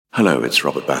Hello, it's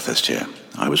Robert Bathurst here.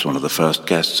 I was one of the first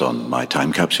guests on My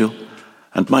Time Capsule,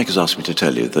 and Mike has asked me to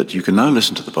tell you that you can now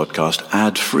listen to the podcast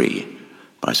ad-free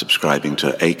by subscribing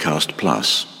to Acast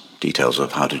Plus. Details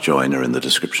of how to join are in the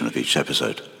description of each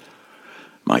episode.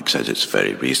 Mike says it's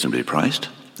very reasonably priced.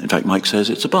 In fact, Mike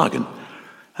says it's a bargain.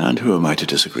 And who am I to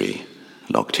disagree?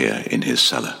 Locked here in his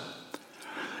cellar.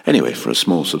 Anyway, for a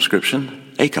small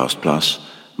subscription, Acast Plus,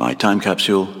 My Time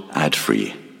Capsule,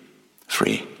 ad-free.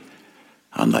 Free.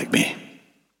 Unlike me.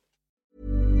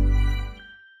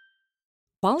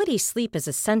 Quality sleep is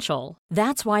essential.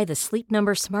 That's why the Sleep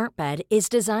Number Smart Bed is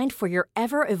designed for your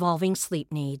ever-evolving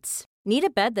sleep needs. Need a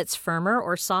bed that's firmer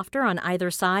or softer on either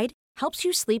side? Helps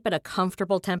you sleep at a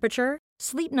comfortable temperature?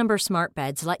 Sleep Number Smart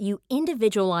Beds let you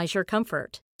individualize your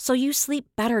comfort, so you sleep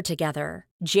better together.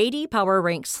 J.D. Power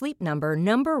ranks Sleep Number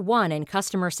number 1 in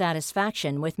customer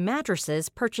satisfaction with mattresses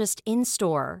purchased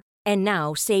in-store. And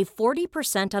now, save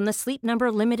 40% on the Sleep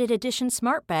Number Limited Edition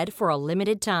Smart Bed for a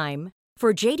limited time.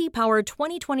 For J.D. Power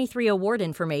 2023 award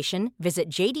information, visit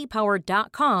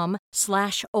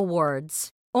jdpower.com/awards.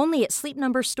 Only at Sleep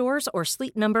Number stores or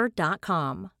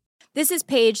sleepnumber.com. This is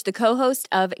Paige, the co-host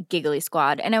of Giggly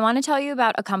Squad, and I want to tell you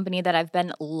about a company that I've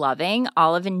been loving,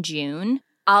 Olive & June.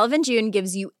 Olive & June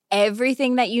gives you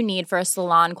everything that you need for a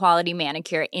salon-quality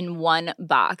manicure in one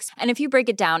box. And if you break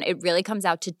it down, it really comes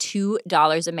out to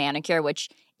 $2 a manicure, which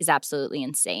is absolutely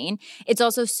insane. It's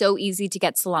also so easy to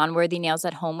get salon-worthy nails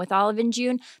at home with Olive &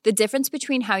 June. The difference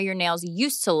between how your nails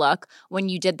used to look when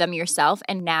you did them yourself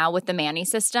and now with the Mani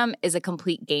system is a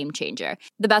complete game changer.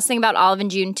 The best thing about Olive &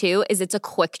 June, too, is it's a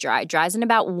quick dry. Dries in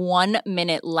about 1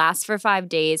 minute, lasts for 5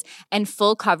 days, and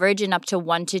full coverage in up to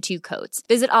 1 to 2 coats.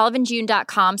 Visit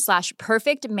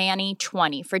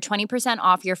oliveandjune.com/perfectmani20 for 20%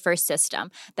 off your first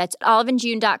system. That's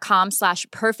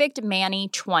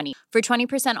oliveandjune.com/perfectmani20 for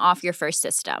 20% off your first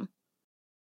system.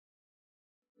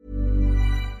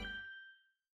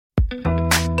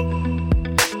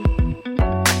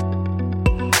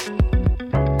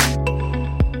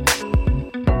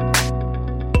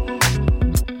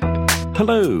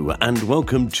 Hello, and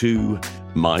welcome to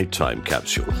My Time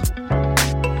Capsule.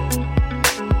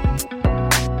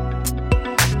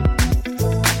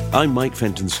 I'm Mike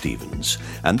Fenton-Stevens,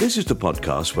 and this is the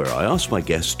podcast where I ask my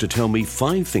guests to tell me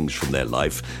 5 things from their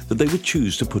life that they would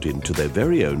choose to put into their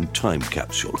very own time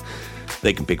capsule.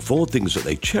 They can pick 4 things that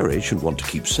they cherish and want to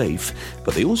keep safe,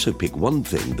 but they also pick 1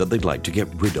 thing that they'd like to get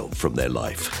rid of from their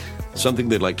life, something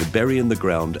they'd like to bury in the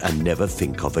ground and never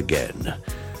think of again.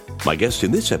 My guest in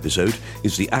this episode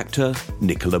is the actor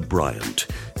Nicola Bryant,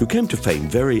 who came to fame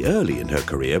very early in her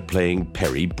career playing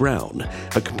Peri Brown,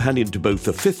 a companion to both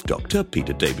the 5th Doctor,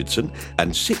 Peter Davidson,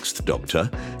 and 6th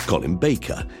Doctor, Colin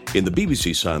Baker, in the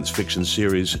BBC science fiction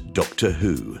series Doctor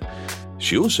Who.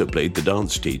 She also played the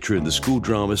dance teacher in the school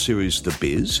drama series The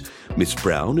Biz, Miss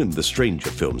Brown in the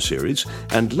Stranger film series,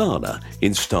 and Lana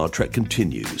in Star Trek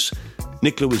Continues.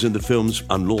 Nicola was in the films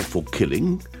Unlawful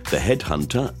Killing, The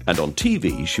Headhunter, and on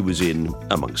TV she was in,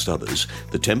 amongst others,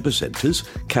 The 10%ers,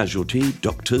 Casualty,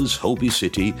 Doctors, Holby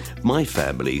City, My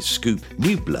Family, Scoop,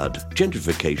 New Blood,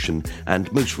 Gentrification,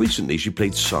 and most recently she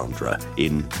played Sandra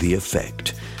in The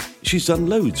Effect. She's done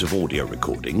loads of audio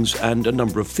recordings and a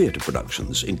number of theatre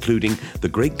productions, including The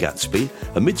Great Gatsby,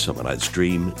 A Midsummer Night's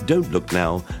Dream, Don't Look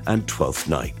Now, and Twelfth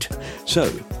Night. So,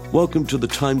 welcome to the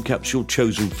time capsule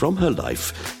chosen from her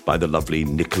life by the lovely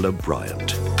Nicola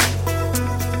Bryant.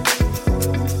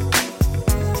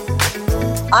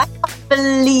 I can't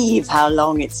believe how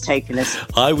long it's taken us.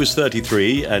 I was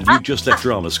 33 and you just left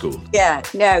drama school. Yeah,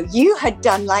 no, you had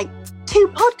done like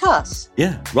 2 podcasts.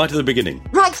 Yeah, right at the beginning.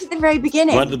 Right at the very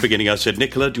beginning. Right at the beginning, I said,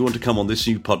 Nicola, do you want to come on this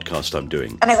new podcast I'm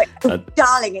doing? And I went,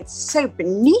 darling, it's so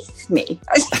beneath me.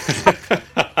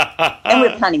 And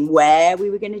we're planning where we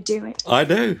were going to do it. I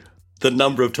know. The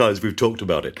number of times we've talked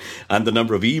about it and the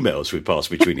number of emails we've passed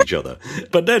between each other.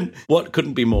 But then, what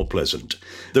couldn't be more pleasant?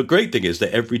 The great thing is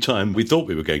that every time we thought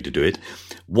we were going to do it,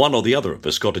 one or the other of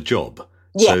us got a job.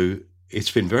 Yeah. So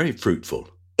it's been very fruitful.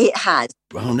 It has.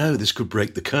 Oh no, this could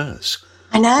break the curse.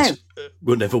 I know.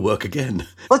 We'll never work again.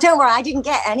 Well, don't worry, I didn't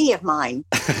get any of mine.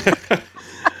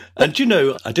 And you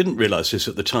know, I didn't realise this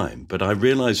at the time, but I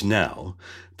realise now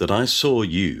that I saw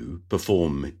you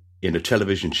perform in a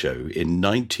television show in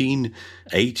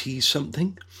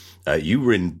 1980-something. You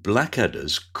were in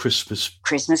Blackadder's Christmas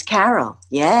Carol,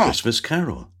 yeah. Christmas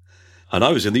Carol. And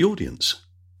I was in the audience.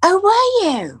 Oh, were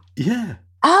you? Yeah.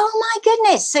 Oh, my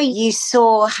goodness. So you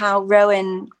saw how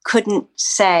Rowan couldn't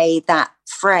say that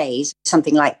phrase,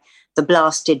 something like the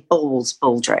blasted balls,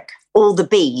 Baldrick, all the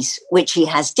B's, which he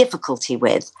has difficulty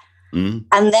with. Mm.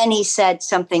 And then he said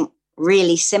something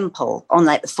really simple on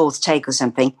like the 4th take or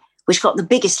something. which got the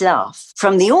biggest laugh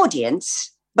from the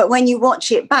audience. But when you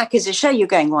watch it back as a show, you're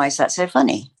going, why is that so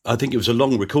funny? I think it was a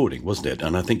long recording, wasn't it?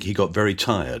 And I think he got very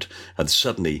tired and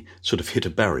suddenly sort of hit a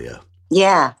barrier.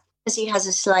 Yeah, because he has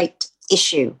a slight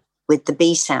issue with the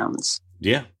B sounds.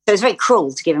 Yeah. So it's very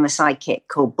cruel to give him a sidekick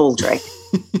called Baldrick.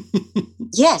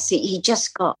 Yes, he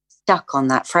just got stuck on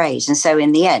that phrase. And so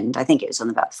in the end, I think it was on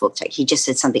about the fourth take, he just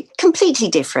said something completely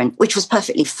different, which was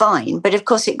perfectly fine. But of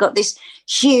course, it got this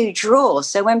huge roar.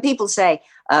 So when people say,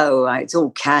 oh, it's all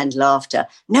canned laughter.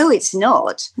 No, it's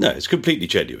not. No, it's completely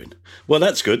genuine. Well,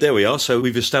 that's good. There we are. So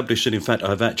we've established that, in fact,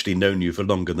 I've actually known you for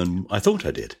longer than I thought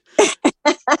I did.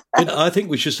 I think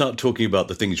we should start talking about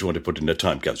the things you want to put in a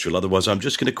time capsule. Otherwise, I'm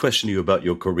just going to question you about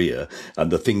your career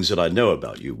and the things that I know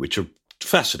about you, which are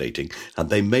fascinating, and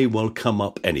they may well come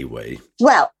up anyway.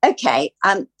 Well, okay.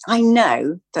 I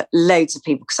know that loads of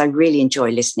people, because I really enjoy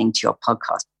listening to your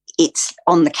podcast, it's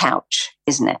on the couch,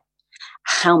 isn't it?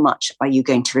 How much are you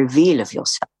going to reveal of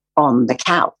yourself on the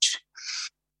couch?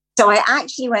 So I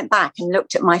actually went back and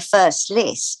looked at my first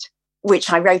list,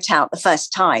 which I wrote out the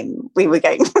first time we were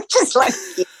going, which is like,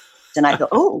 and I thought,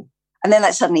 oh, and then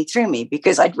that suddenly threw me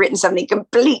because I'd written something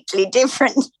completely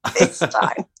different this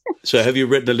time. So have you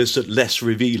written a list that's less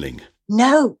revealing?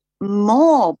 No,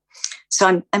 more.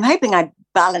 So I'm hoping I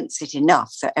balance it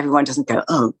enough that everyone doesn't go,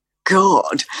 oh,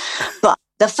 God. But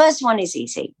the first one is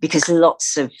easy because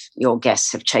lots of your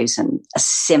guests have chosen a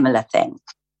similar thing.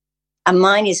 And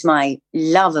mine is my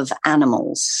love of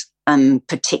animals,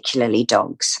 particularly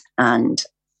dogs. And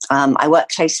I work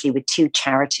closely with two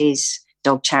charities,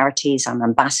 dog charities. I'm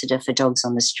ambassador for Dogs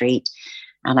on the Street.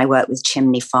 And I work with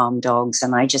Chimney Farm dogs.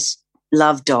 And I just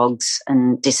love dogs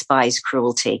and despise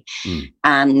cruelty.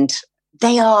 And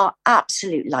they are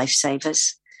absolute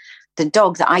lifesavers. The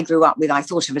dog that I grew up with, I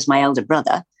thought of as my elder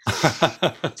brother,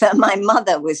 that my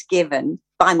mother was given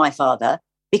by my father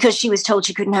because she was told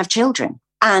she couldn't have children.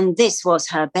 And this was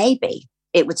her baby.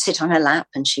 It would sit on her lap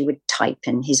and she would type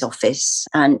in his office.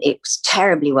 And it was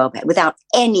terribly well behaved without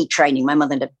any training. My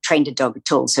mother never trained a dog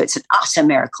at all. So it's an utter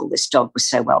miracle this dog was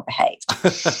so well behaved.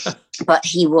 But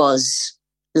he was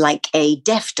like a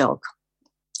deaf dog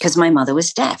because my mother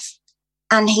was deaf.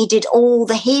 And he did all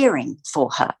the hearing for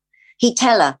her. He'd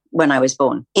tell her when I was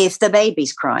born, if the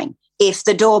baby's crying, if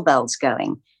the doorbell's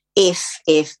going, if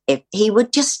he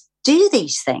would just do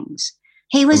these things.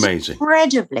 He was amazing.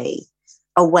 Incredibly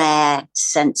aware,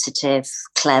 sensitive,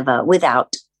 clever,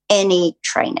 without any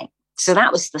training. So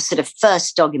that was the sort of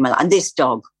first dog in my life. And this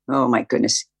dog, oh my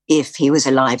goodness, if he was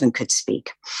alive and could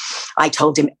speak, I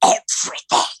told him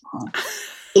everything.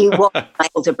 He was my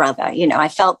older brother. You know, I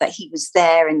felt that he was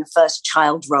there in the first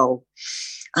child role.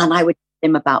 And I would tell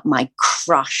him about my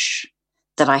crush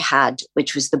that I had,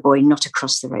 which was the boy not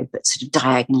across the road, but sort of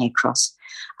diagonally across.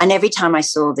 And every time I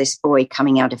saw this boy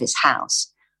coming out of his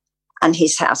house, and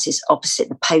his house is opposite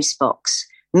the post box,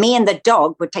 me and the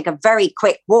dog would take a very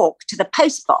quick walk to the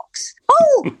post box.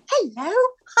 Oh, hello.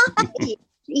 Hi.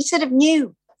 He sort of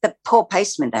knew. The poor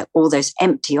postman, though, all those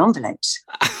empty envelopes.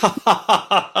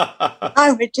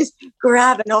 I would just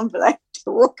grab an envelope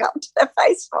to walk up to the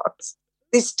post box.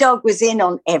 This dog was in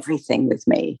on everything with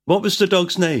me. What was the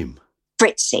dog's name?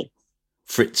 Fritzy.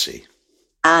 Fritzy.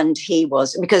 And he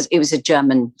was, because it was a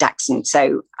German Dachshund,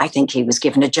 so I think he was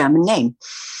given a German name.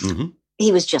 Mm-hmm.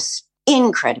 He was just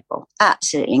incredible,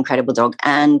 absolutely incredible dog.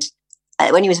 And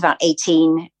when he was about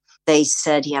 18, they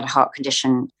said he had a heart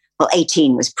condition. Well,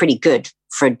 18 was pretty good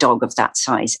for a dog of that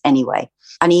size anyway.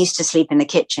 And he used to sleep in the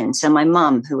kitchen. So my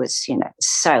mum, who was,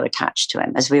 so attached to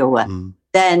him, as we all were,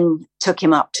 then took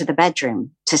him up to the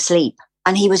bedroom to sleep.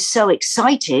 And he was so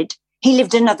excited, he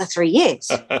lived another 3 years.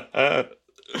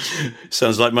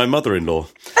 Sounds like my mother-in-law.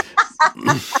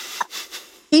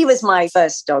 He was my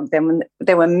first dog. Then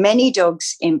there were many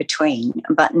dogs in between,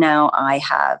 but now I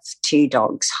have two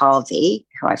dogs, Harvey,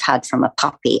 who I've had from a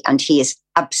puppy, and he is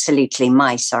absolutely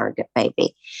my surrogate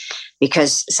baby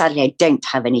because sadly I don't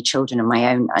have any children of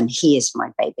my own, and he is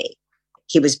my baby.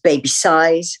 He was baby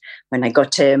size. When I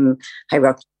got him, I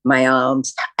rocked my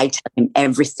arms. I tell him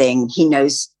everything. He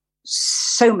knows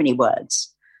so many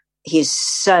words. He is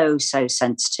so, so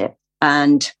sensitive.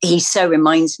 And he so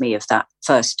reminds me of that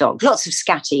first dog. Lots of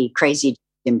scatty, crazy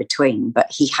in between, but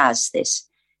he has this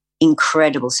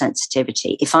incredible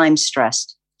sensitivity. If I'm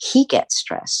stressed, he gets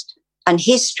stressed. And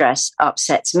his stress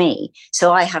upsets me.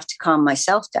 So I have to calm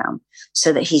myself down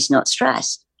so that he's not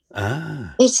stressed.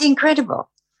 It's incredible.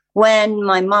 When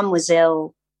my mum was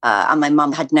ill, and my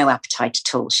mum had no appetite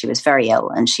at all, she was very ill,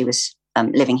 and she was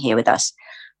living here with us.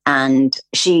 And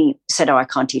she said, I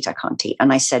can't eat.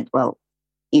 And I said, well,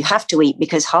 you have to eat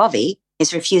because Harvey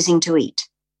is refusing to eat.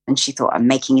 And she thought, I'm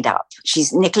making it up.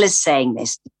 Nicola's saying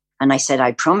this. And I said,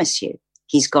 I promise you,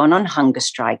 he's gone on hunger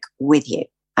strike with you.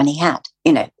 And he had.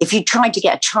 If you tried to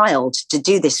get a child to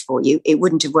do this for you, it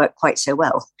wouldn't have worked quite so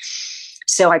well.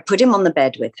 So I put him on the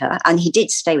bed with her, and he did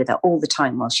stay with her all the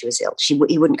time while she was ill.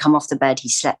 He wouldn't come off the bed. He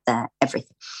slept there,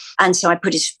 everything. And so I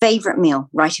put his favorite meal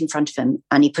right in front of him,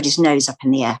 and he put his nose up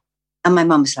in the air. And my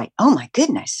mum was like, oh my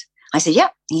goodness. I said, yeah,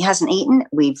 he hasn't eaten.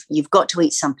 You've got to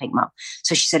eat something, Mum.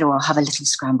 So she said, oh, I'll have a little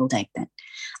scrambled egg then.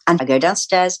 And I go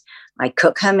downstairs, I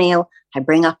cook her meal, I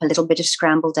bring up a little bit of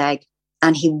scrambled egg,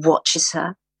 and he watches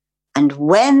her. And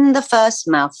when the first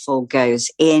mouthful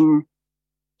goes in,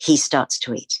 he starts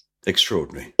to eat.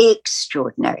 Extraordinary.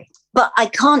 Extraordinary. But I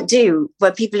can't do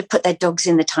where people have put their dogs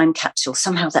in the time capsule.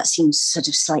 Somehow that seems sort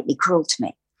of slightly cruel to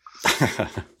me.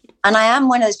 And I am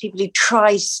one of those people who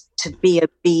tries to be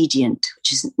obedient,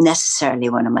 which isn't necessarily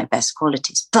one of my best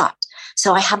qualities. But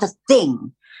so I have a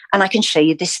thing, and I can show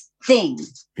you this thing.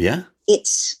 Yeah?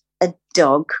 It's a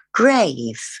dog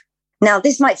grave. Now,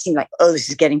 this might seem like, oh, this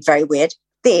is getting very weird.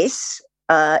 This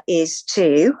is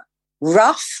to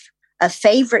Ruff, a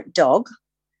favorite dog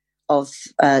of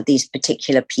these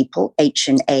particular people,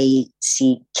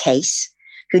 H&A.C. Case,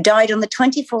 who died on the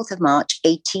 24th of March,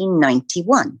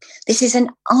 1891. This is an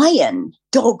iron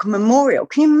dog memorial.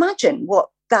 Can you imagine what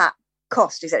that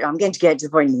cost? I'm going to get to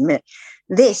the point in a minute.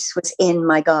 This was in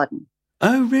my garden.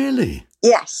 Oh, really?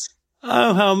 Yes.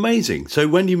 Oh, how amazing. So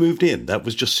when you moved in, that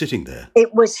was just sitting there?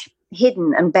 It was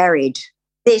hidden and buried.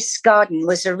 This garden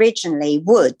was originally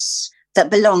woods that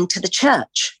belonged to the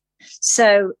church.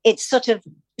 So it's sort of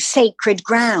sacred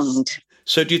ground.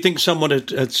 So do you think someone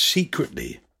had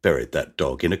secretly buried that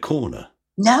dog in a corner?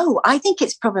 No, I think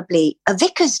it's probably a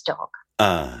vicar's dog.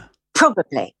 Ah.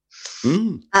 Probably.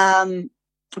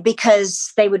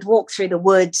 Because they would walk through the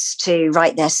woods to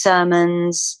write their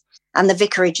sermons, and the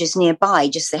vicarage is nearby.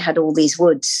 Just they had all these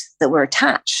woods that were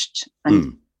attached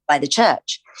by the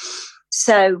church.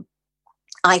 So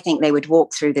I think they would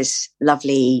walk through this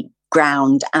lovely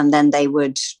ground, and then they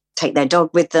would take their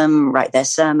dog with them, write their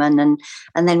sermon,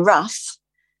 and then Ruff,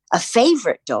 a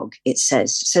favourite dog, it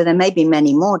says, so there may be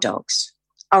many more dogs,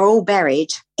 are all buried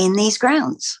in these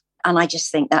grounds. And I just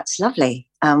think that's lovely.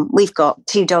 We've got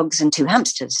 2 dogs and 2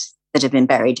 hamsters that have been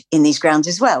buried in these grounds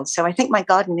as well. So I think my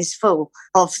garden is full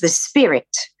of the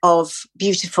spirit of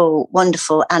beautiful,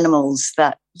 wonderful animals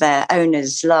that their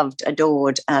owners loved,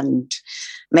 adored, and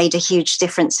made a huge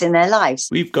difference in their lives.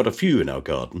 We've got a few in our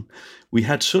garden. We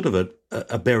had sort of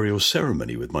a burial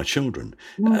ceremony with my children.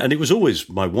 And it was always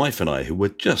my wife and I who were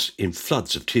just in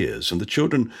floods of tears. And the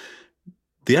children,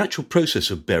 the actual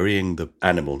process of burying the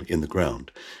animal in the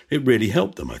ground, it really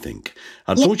helped them, I think.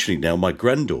 Unfortunately, now my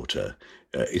granddaughter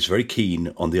is very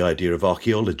keen on the idea of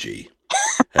archaeology.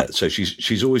 So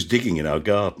she's always digging in our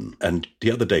garden. And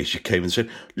the other day she came and said,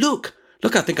 look, I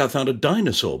think I found a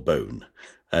dinosaur bone.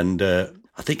 And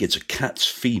I think it's a cat's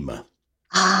femur.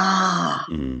 Ah.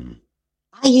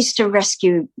 I used to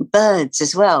rescue birds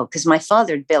as well, because my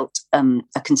father had built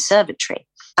a conservatory.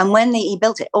 And when he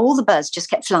built it, all the birds just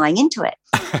kept flying into it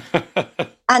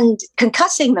and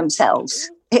concussing themselves.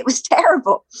 It was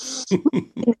terrible.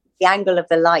 The angle of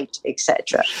the light,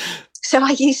 etc. So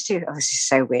I used to, this is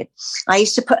so weird. I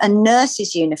used to put a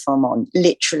nurse's uniform on,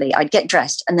 literally. I'd get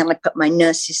dressed and then I'd put my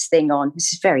nurse's thing on.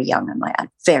 This is very young, I might add,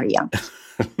 very young.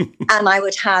 And I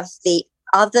would have the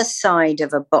other side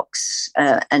of a box,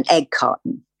 an egg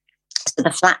carton, so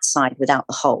the flat side without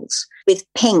the holes, with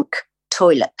pink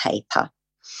toilet paper.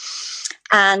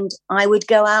 And I would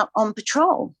go out on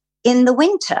patrol in the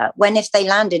winter when if they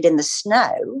landed in the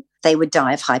snow, they would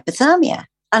die of hypothermia.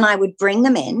 And I would bring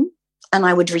them in and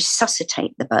I would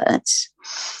resuscitate the birds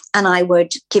and I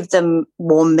would give them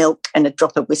warm milk and a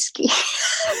drop of whiskey.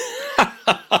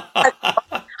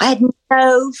 I had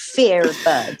no fear of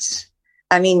birds.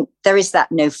 I mean, there is that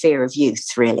no fear of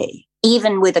youth, really.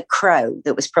 Even with a crow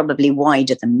that was probably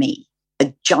wider than me,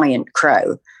 a giant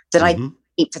crow that I'd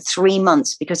eat for 3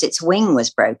 months because its wing was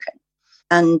broken.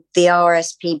 And the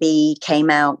RSPB came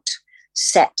out,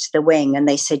 set the wing, and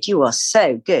they said, you are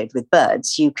so good with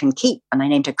birds, you can keep. And I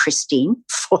named her Christine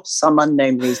for some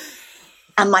unknown reason.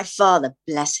 And my father,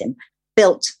 bless him,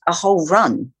 built a whole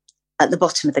run at the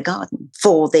bottom of the garden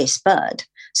for this bird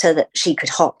so that she could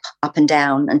hop up and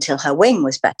down until her wing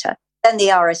was better. Then the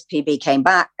RSPB came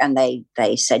back and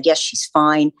they said, yes, she's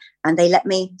fine. And they let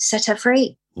me set her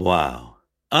free. Wow.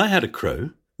 I had a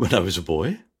crow when I was a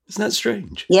boy. Isn't that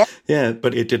strange? Yeah. Yeah,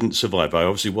 but it didn't survive. I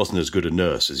obviously wasn't as good a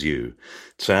nurse as you.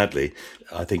 Sadly,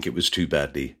 I think it was too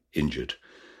badly injured.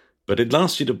 But it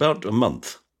lasted about a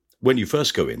month. When you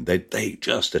first go in, they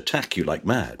just attack you like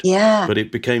mad. Yeah. But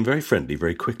it became very friendly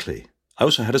very quickly. I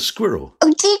also had a squirrel.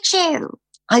 Oh, did you?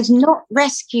 I've not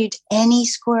rescued any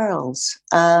squirrels.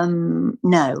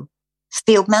 No.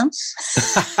 Field mouse.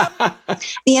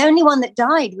 The only one that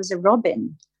died was a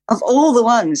robin of all the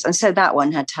ones. And so that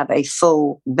one had to have a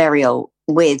full burial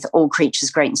with All Creatures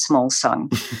Great and Small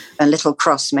sung, a little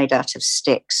cross made out of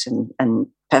sticks and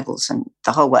pebbles and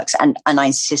the whole works. And I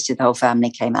insisted the whole family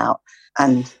came out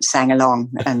and sang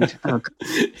along. And oh,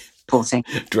 God, poor thing.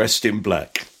 Dressed in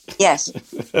black. Yes.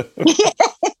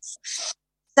 Yes.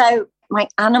 So my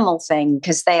animal thing,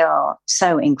 because they are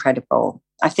so incredible,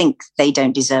 I think they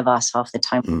don't deserve us half the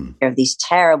time. There are these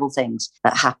terrible things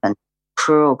that happen,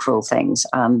 cruel, cruel things.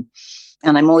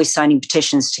 And I'm always signing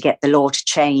petitions to get the law to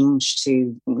change,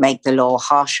 to make the law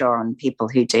harsher on people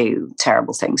who do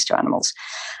terrible things to animals,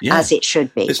 as it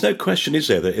should be. There's no question, is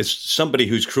there, that it's somebody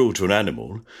who's cruel to an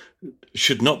animal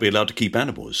should not be allowed to keep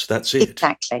animals. That's it.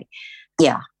 Exactly.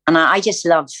 Yeah. And I just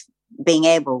love being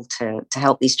able to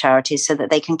help these charities so that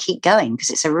they can keep going, because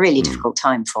it's a really difficult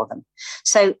time for them.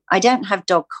 So I don't have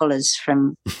dog collars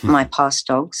from my past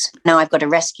dogs. Now I've got to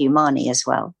rescue Marnie as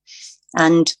well.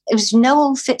 And it was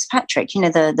Noel Fitzpatrick, you know,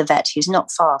 the vet who's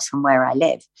not far from where I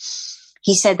live.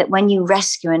 He said that when you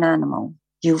rescue an animal,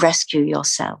 you rescue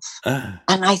yourself. And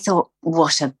I thought,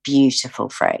 what a beautiful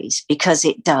phrase, because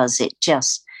it does.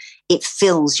 It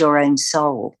fills your own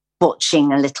soul.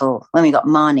 Watching a little, when we got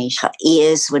Marnie, her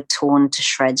ears were torn to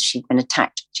shreds. She'd been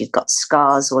attacked. She'd got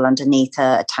scars all underneath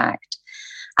her, attacked,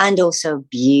 and also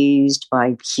abused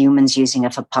by humans using her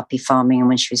for puppy farming and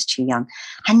when she was too young.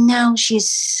 And now she's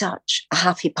such a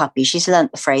happy puppy. She's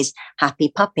learnt the phrase happy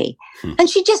puppy. And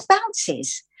she just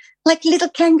bounces like a little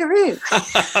kangaroo.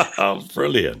 Oh,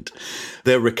 brilliant.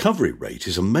 Their recovery rate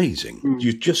is amazing.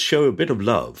 You just show a bit of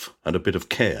love and a bit of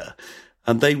care,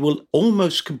 and they will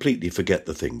almost completely forget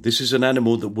the thing. This is an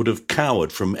animal that would have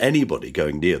cowered from anybody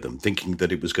going near them, thinking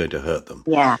that it was going to hurt them.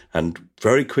 Yeah. And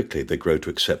very quickly they grow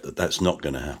to accept that that's not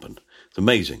going to happen. It's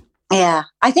amazing. Yeah.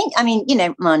 I mean, you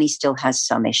know, Marnie still has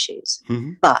some issues,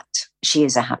 but she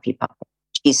is a happy puppy.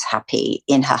 She's happy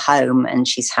in her home, and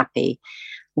she's happy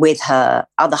with her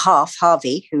other half,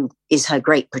 Harvey, who is her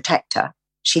great protector.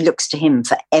 She looks to him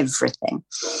for everything.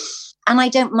 And I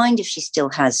don't mind if she still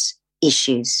has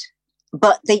issues.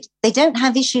 But they don't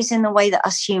have issues in the way that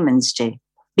us humans do,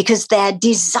 because their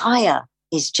desire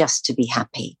is just to be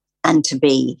happy and to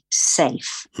be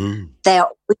safe. They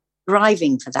are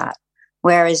striving for that,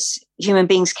 whereas human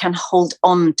beings can hold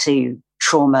on to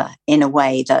trauma in a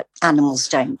way that animals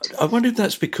don't. I wonder if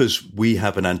that's because we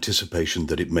have an anticipation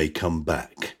that it may come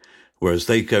back, whereas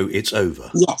they go, it's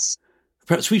over. Yes.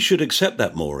 Perhaps we should accept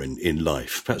that more in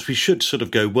life. Perhaps we should sort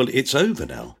of go, well, it's over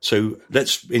now, so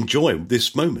let's enjoy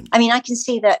this moment. I mean, I can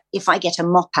see that if I get a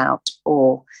mop out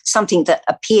or something that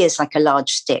appears like a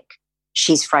large stick,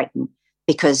 she's frightened,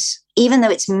 because even though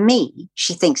it's me,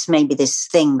 she thinks maybe this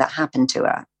thing that happened to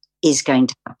her is going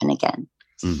to happen again.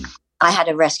 I had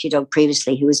a rescue dog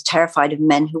previously who was terrified of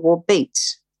men who wore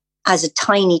boots. As a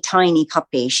tiny, tiny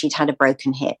puppy, she'd had a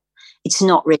broken hip. It's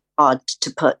not really hard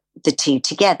to put the two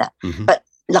together. But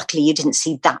luckily you didn't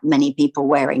see that many people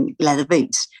wearing leather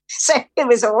boots. So it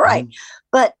was all right.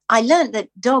 But I learned that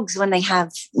dogs, when they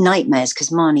have nightmares, because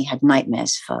Marnie had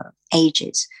nightmares for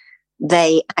ages,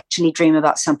 they actually dream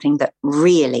about something that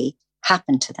really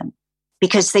happened to them,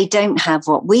 because they don't have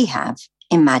what we have,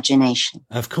 imagination.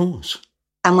 Of course.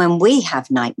 And when we have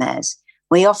nightmares,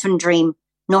 we often dream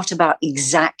not about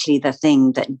exactly the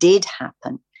thing that did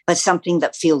happen, but something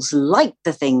that feels like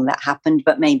the thing that happened,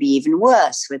 but maybe even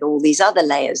worse, with all these other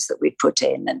layers that we put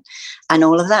in and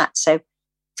all of that. So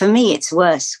for me, it's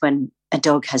worse when a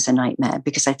dog has a nightmare,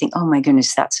 because I think, oh my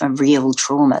goodness, that's a real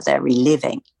trauma they're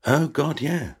reliving. Oh God,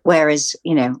 yeah. Whereas,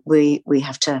 you know, we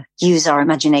have to use our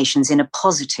imaginations in a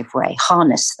positive way,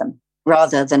 harness them,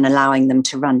 rather than allowing them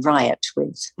to run riot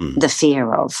with the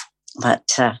fear of. But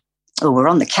we're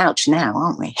on the couch now,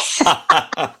 aren't we?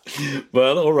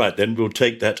 Well, all right, then we'll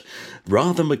take that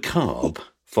rather macabre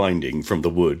finding from the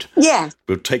wood. Yeah.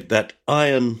 We'll take that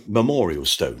iron memorial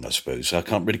stone, I suppose. I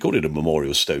can't really call it a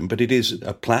memorial stone, but it is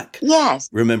a plaque. Yes.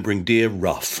 Remembering dear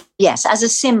Ruff. Yes, as a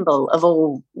symbol of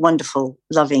all wonderful,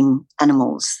 loving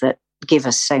animals that give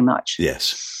us so much.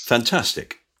 Yes.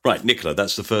 Fantastic. Right, Nicola,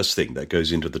 that's the first thing that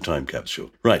goes into the time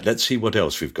capsule. Right, let's see what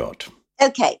else we've got.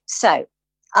 Okay, so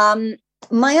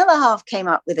my other half came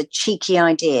up with a cheeky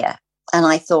idea, and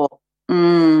I thought,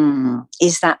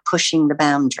 is that pushing the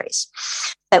boundaries?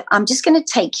 So I'm just going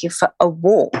to take you for a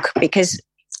walk, because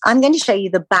I'm going to show you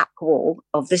the back wall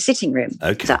of the sitting room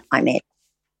that I'm in.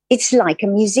 It's like a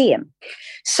museum.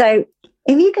 So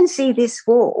if you can see this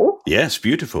wall. Yes,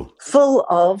 beautiful. Full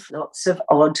of lots of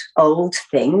odd old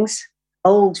things.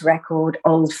 old record,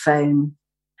 old phone.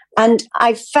 And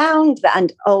I found that an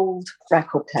old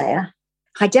record player.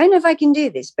 I don't know if I can do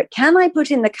this, but can I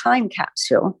put in the time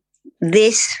capsule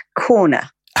this corner?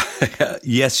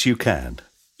 Yes, you can.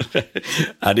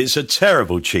 And it's a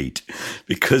terrible cheat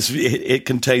because it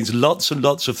contains lots and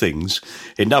lots of things,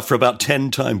 enough for about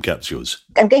 10 time capsules.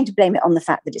 I'm going to blame it on the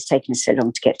fact that it's taken us so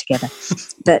long to get together.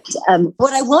 But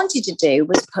what I wanted to do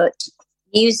was put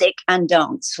music and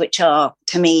dance, which are,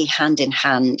 to me, hand in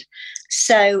hand.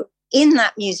 So in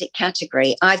that music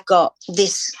category, I've got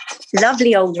this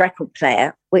lovely old record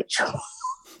player, which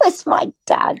was my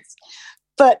dad's,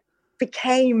 but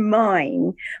became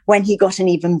mine when he got an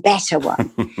even better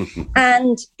one.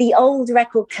 And the old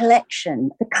record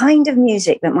collection, the kind of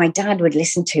music that my dad would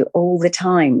listen to all the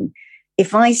time.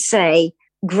 If I say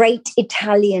great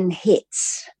Italian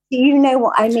hits, do you know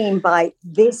what I mean by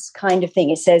this kind of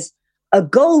thing? It says a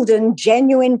golden,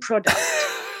 genuine product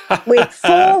with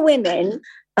 4 women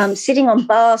sitting on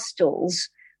bar stools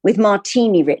with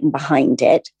martini written behind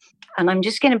it. And I'm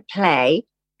just going to play,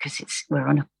 because we're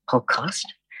on a podcast.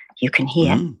 You can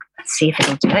hear. Let's see if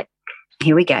it'll do it.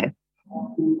 Here we go.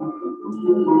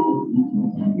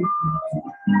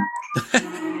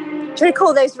 Do you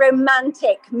recall those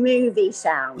romantic movie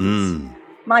sounds?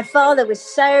 My father was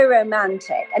so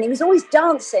romantic and he was always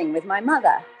dancing with my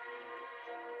mother.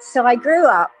 So I grew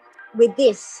up with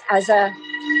this as a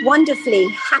wonderfully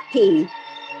happy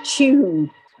tune.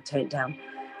 I'll turn it down.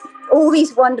 All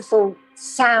these wonderful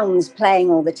sounds playing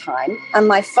all the time. And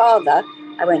my father,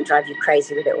 I won't drive you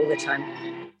crazy with it all the time.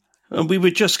 And we were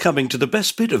just coming to the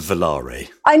best bit of Volare.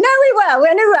 I know we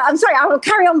were. I'm sorry, I will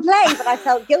carry on playing, but I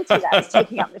felt guilty that I was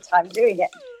taking up the time doing it.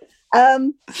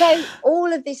 So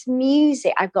all of this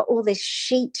music, I've got all this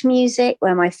sheet music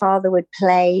where my father would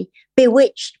play.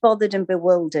 Bewitched, Bothered and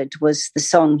Bewildered was the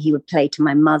song he would play to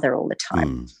my mother all the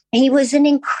time. He was an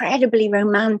incredibly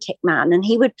romantic man and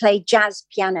he would play jazz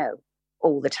piano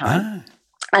all the time.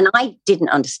 And I didn't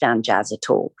understand jazz at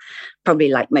all, probably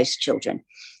like most children.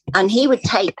 And he would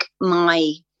take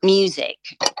my music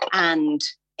and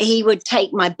he would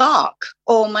take my Bach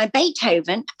or my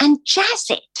Beethoven and jazz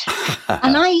it.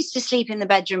 And I used to sleep in the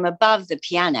bedroom above the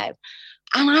piano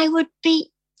and I would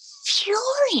be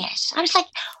furious. I was like,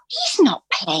 he's not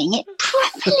playing it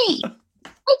properly.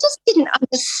 I just didn't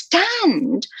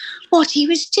understand what he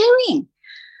was doing.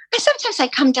 And sometimes I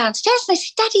come downstairs and I say,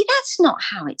 Daddy, that's not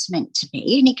how it's meant to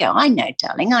be. And he'd go, I know,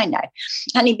 darling, I know.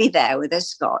 And he'd be there with a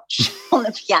scotch on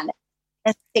the piano,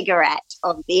 a cigarette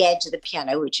on the edge of the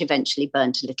piano, which eventually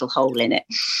burnt a little hole in it.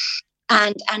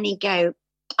 And he'd go,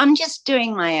 I'm just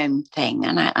doing my own thing.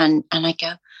 And I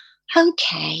go,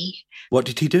 okay. What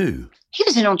did he do? He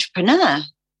was an entrepreneur.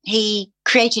 He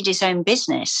created his own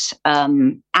business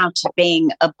out of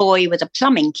being a boy with a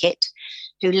plumbing kit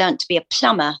who learnt to be a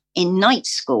plumber in night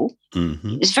school.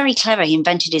 He was very clever. He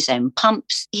invented his own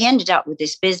pumps. He ended up with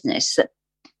this business that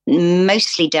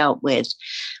mostly dealt with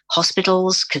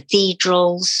hospitals,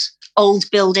 cathedrals, old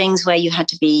buildings where you had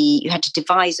to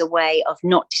devise a way of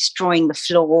not destroying the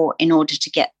floor in order to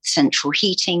get central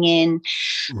heating in.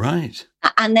 Right.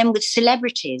 And then with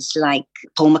celebrities like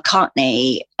Paul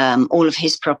McCartney, all of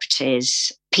his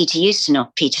properties, Peter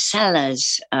Ustinov, Peter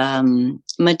Sellers,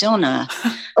 Madonna,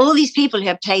 all these people who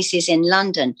have places in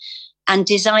London, and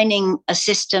designing a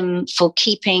system for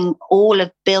keeping all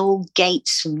of Bill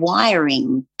Gates'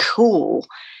 wiring cool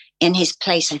in his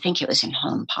place. I think it was in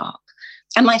Holland Park.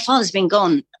 And my father's been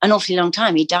gone an awfully long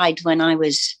time. He died when I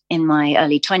was in my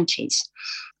early 20s.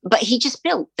 But he just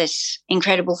built this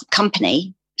incredible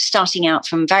company, starting out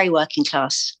from very working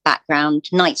class background,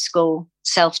 night school,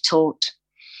 self-taught.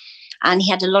 And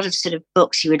he had a lot of sort of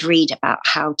books he would read about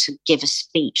how to give a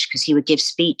speech, because he would give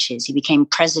speeches. He became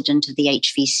president of the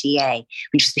HVCA,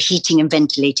 which is the Heating and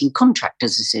Ventilating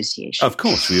Contractors Association. Of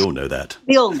course, we all know that.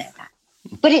 We all know that.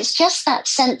 But it's just that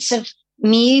sense of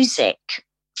music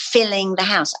filling the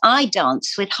house. I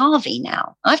dance with Harvey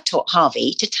now. I've taught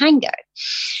Harvey to tango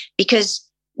because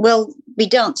we'll be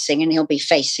dancing and he'll be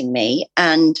facing me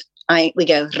and we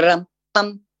go rum,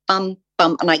 bum, bum,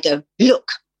 bum, and I go,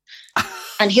 look.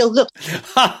 And he'll look.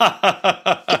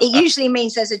 It usually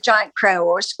means there's a giant crow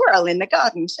or a squirrel in the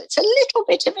garden. So it's a little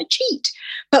bit of a cheat.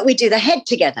 But we do the head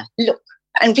together. Look.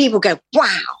 And people go,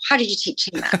 wow, how did you teach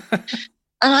him that?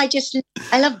 And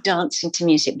I love dancing to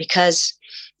music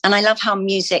and I love how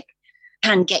music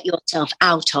can get yourself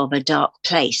out of a dark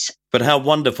place. But how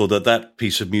wonderful that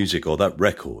piece of music or that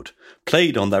record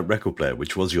played on that record player,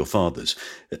 which was your father's.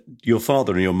 Your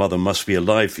father and your mother must be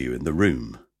alive for you in the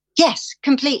room. Yes,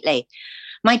 completely.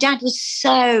 My dad was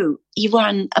he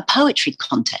won a poetry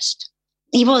contest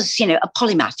He was, a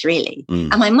polymath, really.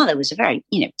 And my mother was a very,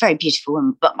 very beautiful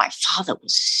woman, but my father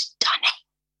was stunning.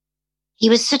 He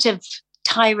was sort of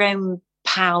Tyrone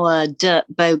Power, Dirk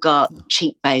Bogart,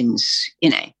 cheekbones,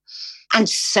 and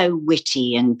so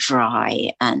witty and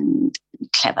dry and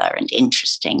clever and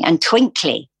interesting and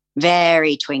twinkly,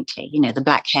 very twinkly, the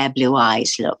black hair, blue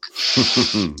eyes look.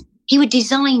 He would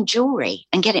design jewelry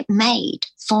and get it made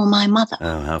for my mother.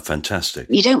 Oh, how fantastic.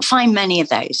 You don't find many of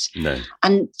those. No.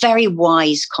 And very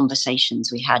wise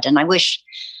conversations we had. And I wish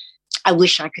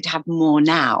I could have more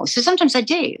now. So sometimes I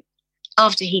do.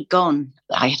 After he'd gone,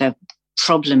 I had a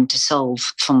problem to solve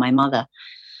for my mother.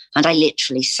 And I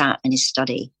literally sat in his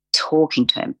study talking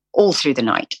to him all through the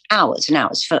night, hours and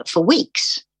hours, for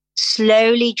weeks,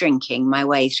 slowly drinking my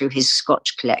way through his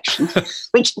Scotch collection,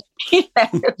 which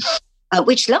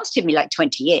lasted me like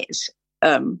 20 years.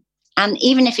 And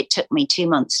even if it took me 2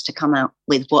 months to come out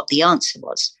with what the answer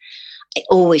was, I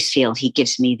always feel he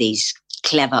gives me these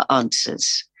clever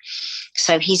answers.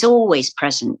 So he's always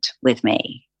present with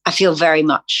me. I feel very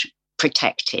much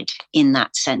protected in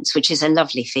that sense, which is a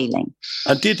lovely feeling.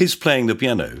 And did his playing the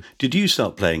piano, did you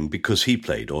start playing because he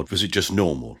played, or was it just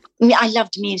normal? I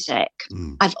loved music.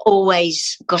 I've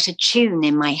always got a tune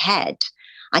in my head.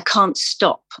 I can't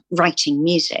stop writing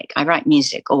music. I write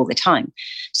music all the time.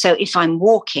 So if I'm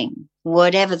walking,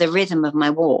 whatever the rhythm of my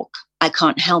walk, I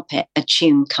can't help it. A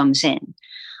tune comes in.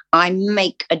 I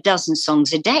make a dozen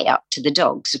songs a day up to the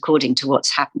dogs, according to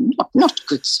what's happened. Not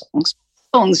good songs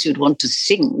you'd want to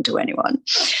sing to anyone.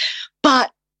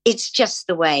 But it's just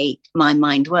the way my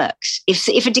mind works.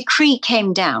 If a decree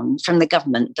came down from the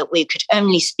government that we could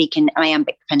only speak in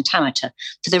iambic pentameter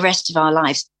for the rest of our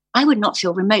lives, I would not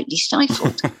feel remotely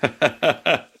stifled.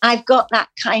 I've got that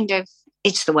kind of,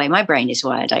 it's the way my brain is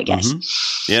wired, I guess.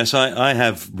 Mm-hmm. Yes, I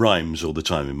have rhymes all the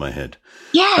time in my head.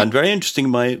 Yeah. And very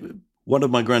interesting, one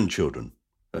of my grandchildren,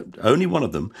 only one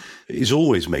of them, is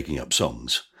always making up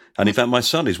songs. And in fact, my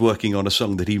son is working on a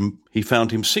song that he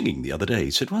found him singing the other day.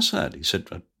 He said, "What's that?" He said,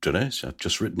 "I don't know, I've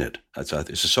just written it.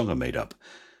 It's a song I made up."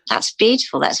 That's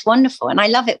beautiful. That's wonderful. And I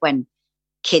love it when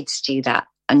kids do that.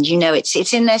 And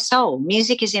it's in their soul.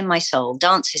 Music is in my soul.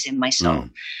 Dance is in my soul.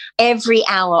 Every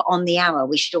hour on the hour,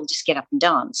 we should all just get up and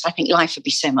dance. I think life would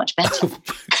be so much better.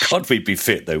 God, we'd be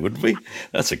fit though, wouldn't we?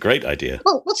 That's a great idea.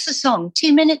 Well, what's the song?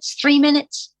 2 minutes, 3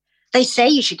 minutes? They say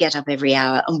you should get up every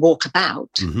hour and walk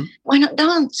about. Mm-hmm. Why not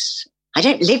dance? I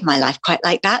don't live my life quite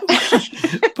like that.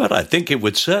 But I think it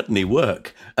would certainly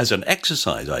work as an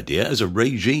exercise idea, as a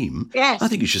regime. Yes. I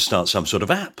think you should start some sort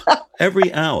of app.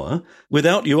 Every hour,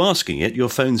 without you asking it, your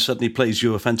phone suddenly plays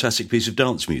you a fantastic piece of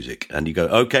dance music. And you go,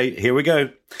 okay, here we go.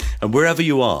 And wherever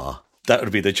you are, that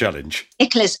would be the challenge.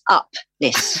 Nicholas, up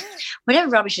this. Whatever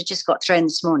rubbish I just got thrown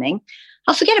this morning,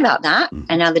 I'll forget about that.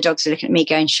 And now the dogs are looking at me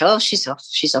going, sure, she's off.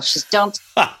 She's danced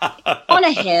on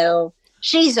a hill.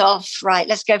 She's off. Right,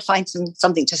 let's go find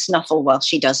something to snuffle while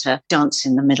she does her dance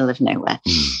in the middle of nowhere.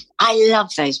 I love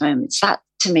those moments. That,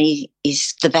 to me,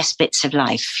 is the best bits of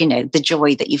life, the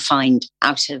joy that you find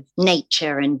out of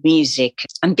nature and music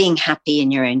and being happy in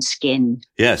your own skin.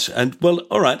 Yes, and well,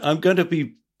 all right, I'm going to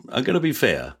be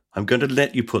fair. I'm going to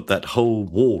let you put that whole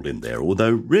wall in there,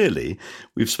 although really,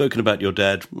 we've spoken about your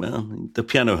dad. Well, the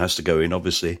piano has to go in,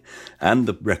 obviously, and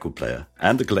the record player,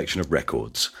 and the collection of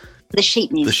records. The sheet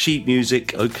music. The sheet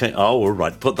music, okay. Oh, all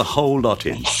right, put the whole lot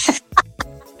in.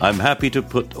 I'm happy to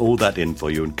put all that in for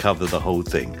you and cover the whole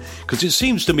thing, because it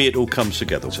seems to me it all comes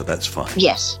together, so that's fine.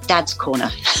 Yes, Dad's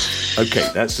corner. Okay,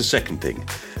 that's the second thing.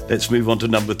 Let's move on to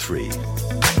number 3.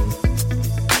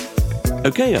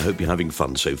 Okay, I hope you're having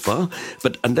fun so far,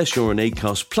 but unless you're an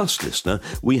Acast Plus listener,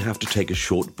 we have to take a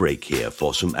short break here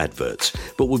for some adverts,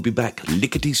 but we'll be back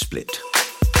lickety-split.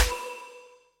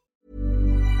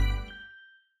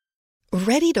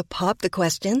 Ready to pop the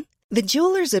question? The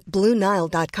jewelers at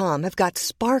BlueNile.com have got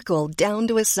sparkle down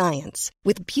to a science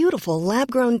with beautiful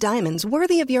lab-grown diamonds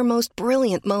worthy of your most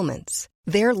brilliant moments.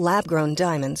 Their lab-grown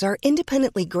diamonds are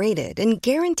independently graded and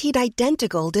guaranteed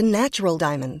identical to natural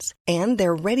diamonds, and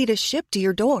they're ready to ship to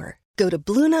your door. Go to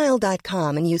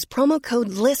BlueNile.com and use promo code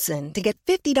LISTEN to get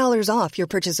 $50 off your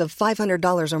purchase of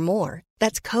 $500 or more.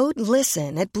 That's code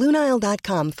LISTEN at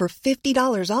BlueNile.com for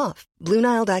 $50 off.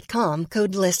 BlueNile.com,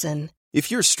 code LISTEN. If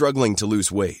you're struggling to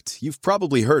lose weight, you've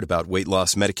probably heard about weight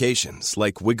loss medications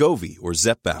like Wegovy or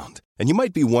Zepbound, and you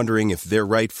might be wondering if they're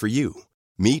right for you.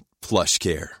 Meet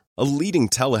PlushCare, a leading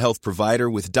telehealth provider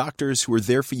with doctors who are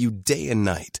there for you day and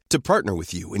night to partner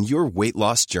with you in your weight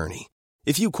loss journey.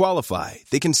 If you qualify,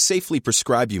 they can safely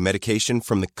prescribe you medication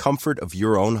from the comfort of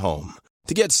your own home.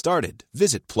 To get started,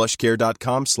 visit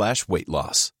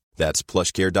plushcare.com/weight-loss. That's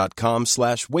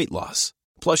plushcare.com/weight-loss.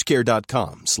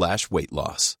 PlushCare.com/weight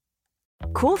loss.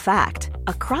 Cool fact,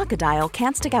 a crocodile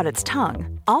can't stick out its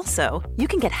tongue. Also, you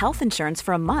can get health insurance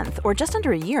for a month or just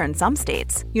under a year in some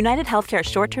states. United Healthcare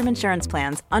short-term insurance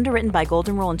plans, underwritten by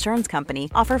Golden Rule Insurance Company,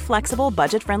 offer flexible,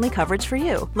 budget-friendly coverage for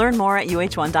you. Learn more at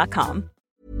uh1.com.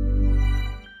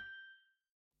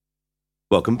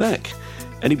 Welcome back.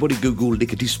 Anybody Google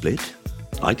lickety-split?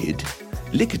 I did.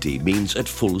 Lickety means at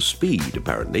full speed,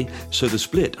 apparently, so the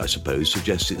split, I suppose,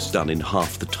 suggests it's done in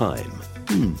half the time.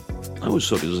 I always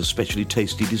thought it was a especially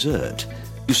tasty dessert.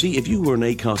 You see, if you were an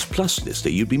Acast Plus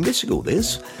listener, you'd be missing all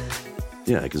this.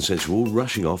 Yeah, I can sense you're all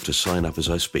rushing off to sign up as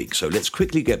I speak, so let's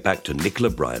quickly get back to Nicola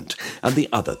Bryant and the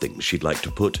other things she'd like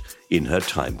to put in her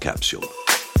time capsule.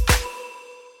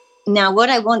 Now, what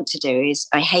I want to do is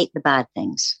I hate the bad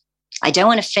things. I don't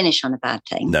want to finish on a bad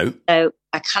thing. No. So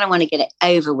I kind of want to get it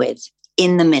over with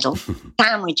in the middle,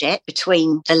 sandwich it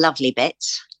between the lovely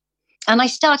bits. And I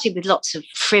started with lots of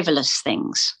frivolous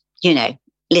things, you know,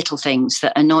 little things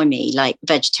that annoy me, like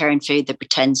vegetarian food that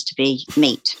pretends to be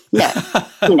meat. No,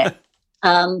 you know.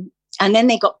 And then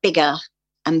they got bigger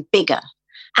and bigger.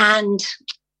 And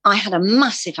I had a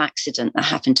massive accident that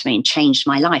happened to me and changed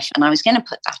my life. And I was going to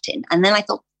put that in. And then I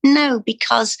thought, no,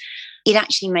 because it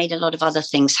actually made a lot of other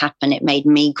things happen. It made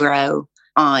me grow.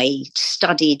 I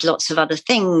studied lots of other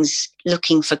things,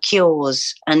 looking for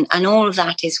cures. And all of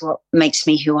that is what makes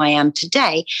me who I am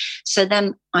today. So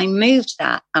then I moved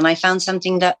that and I found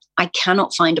something that I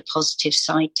cannot find a positive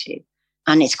side to.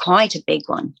 And it's quite a big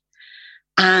one.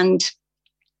 And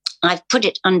I've put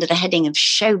it under the heading of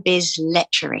showbiz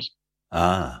lechery.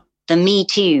 Ah. The Me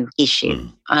Too issue.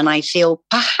 And I feel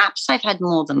perhaps I've had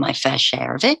more than my fair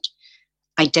share of it.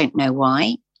 I don't know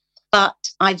why. But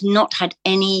I've not had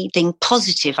anything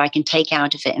positive I can take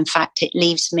out of it. In fact, it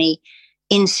leaves me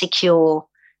insecure,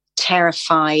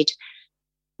 terrified,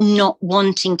 not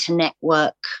wanting to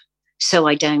network. So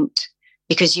I don't,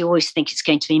 because you always think it's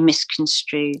going to be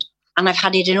misconstrued. And I've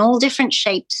had it in all different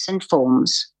shapes and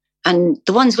forms. And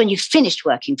the ones when you've finished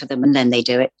working for them and then they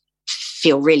do it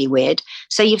feel really weird.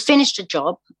 So you've finished a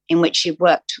job in which you've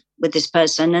worked with this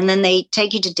person and then they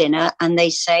take you to dinner and they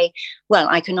say, well,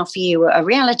 I can offer you a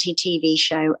reality TV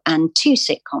show and 2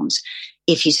 sitcoms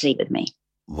if you sleep with me.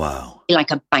 Wow.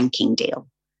 Like a banking deal.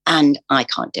 And I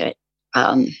can't do it.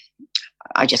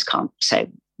 I just can't. So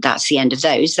that's the end of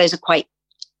those. Those are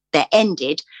they're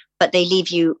ended, but they leave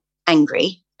you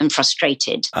angry and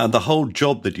frustrated. And the whole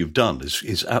job that you've done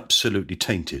is absolutely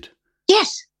tainted.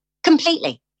 Yes,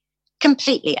 completely.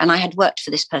 Completely. And I had worked for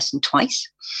this person twice.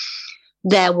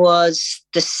 There was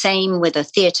the same with a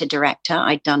theatre director.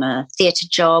 I'd done a theatre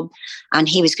job and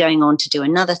he was going on to do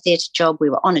another theatre job.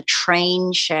 We were on a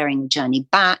train sharing the journey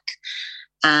back.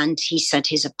 And he said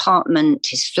his apartment,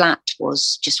 his flat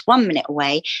was just 1 minute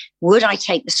away. Would I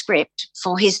take the script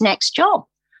for his next job?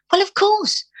 Well, of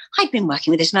course. I'd been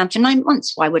working with this man for 9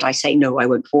 months. Why would I say, no, I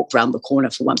won't walk round the corner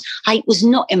for one? It was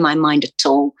not in my mind at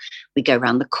all. We go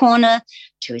round the corner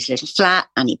to his little flat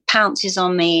and he pounces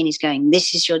on me and he's going,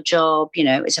 this is your job. You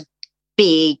know, it's a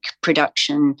big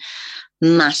production,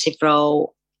 massive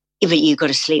role. But you've got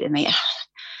to sleep with me.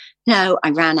 No,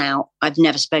 I ran out. I've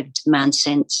never spoken to the man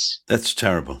since. That's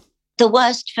terrible. The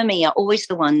worst for me are always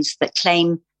the ones that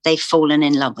claim they've fallen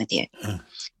in love with you.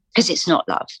 Because it's not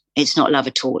love. It's not love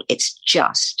at all. It's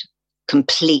just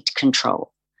complete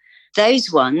control.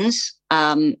 Those ones,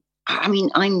 I'm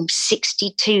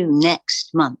 62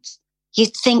 next month.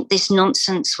 You'd think this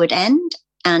nonsense would end,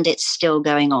 and it's still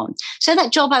going on. So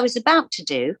that job I was about to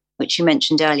do, which you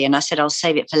mentioned earlier, and I said I'll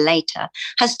save it for later,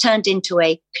 has turned into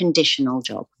a conditional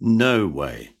job. No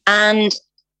way. And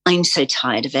I'm so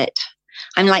tired of it.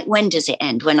 I'm like, when does it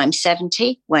end? When I'm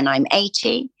 70? When I'm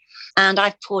 80? And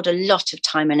I've poured a lot of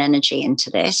time and energy into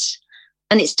this.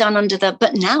 And it's done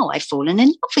but now I've fallen in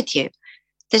love with you.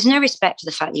 There's no respect for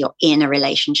the fact that you're in a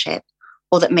relationship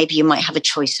or that maybe you might have a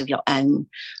choice of your own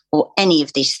or any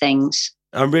of these things.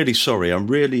 I'm really sorry. I'm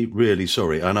really, really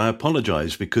sorry. And I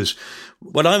apologize because,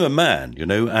 well, I'm a man, you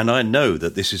know, and I know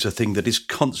that this is a thing that is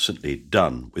constantly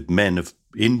done with men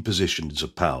in positions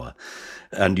of power.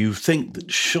 And you think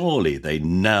that surely they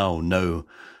now know,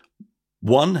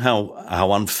 one,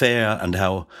 how unfair and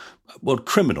how,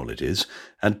 criminal it is,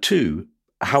 and two,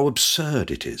 how absurd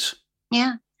it is.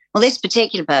 Yeah. Well, this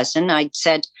particular person, I'd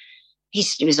said,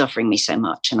 he was offering me so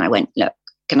much. And I went, look,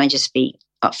 can I just be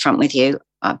upfront with you?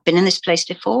 I've been in this place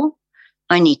before.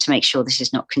 I need to make sure this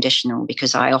is not conditional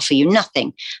because I offer you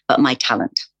nothing but my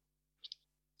talent.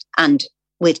 And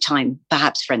with time,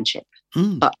 perhaps friendship.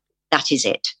 But that is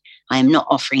it. I am not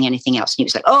offering anything else. And he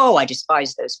was like, oh, I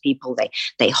despise those people.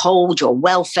 They hold your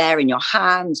welfare in your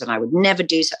hands and I would never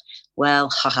do so. well,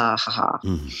 ha ha ha ha.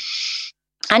 Mm.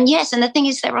 And yes, and the thing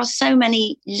is, there are so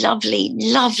many lovely,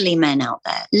 lovely men out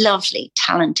there, lovely,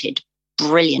 talented,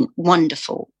 brilliant,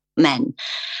 wonderful men.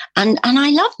 And I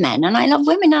love men, and I love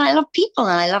women, and I love people,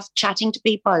 and I love chatting to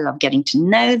people. I love getting to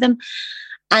know them.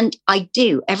 And I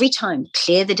do every time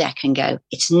clear the deck and go,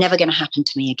 it's never going to happen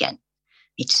to me again.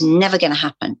 It's never going to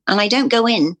happen. And I don't go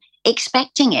in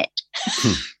expecting it.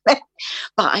 But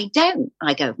I don't.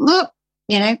 I go,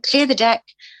 clear the deck.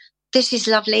 This is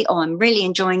lovely. Oh, I'm really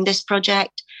enjoying this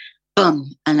project.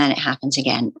 Boom. And then it happens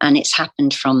again. And it's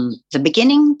happened from the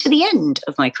beginning to the end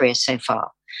of my career so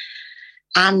far.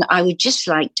 And I would just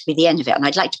like to be the end of it. And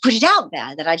I'd like to put it out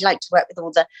there that I'd like to work with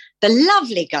all the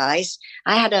lovely guys.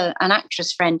 I had an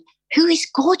actress friend who is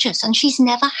gorgeous, and she's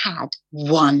never had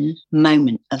one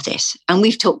moment of this. And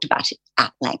we've talked about it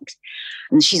at length.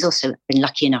 And she's also been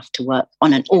lucky enough to work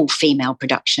on an all-female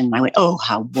production. And I went, oh,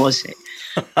 how was it?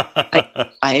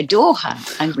 I adore her.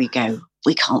 And we go,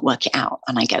 we can't work it out.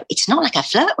 And I go, it's not like I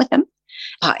flirt with them,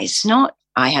 but it's not.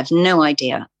 I have no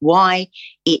idea why.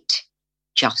 It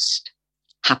just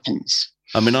happens.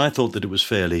 I mean, I thought that it was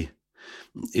fairly,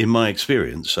 in my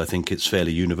experience, I think it's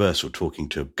fairly universal talking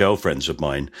to girlfriends of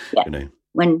mine,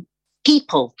 When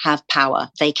people have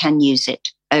power, they can use it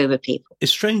over people.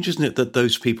 It's strange, isn't it, that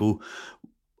those people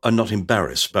are not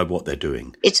embarrassed by what they're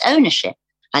doing? It's ownership.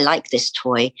 I like this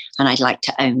toy and I'd like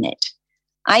to own it.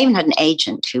 I even had an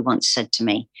agent who once said to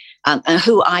me,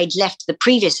 who I'd left the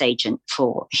previous agent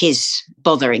for his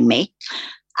bothering me.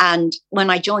 And when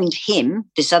I joined him,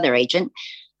 this other agent,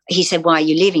 he said, why are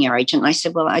you leaving your agent? And I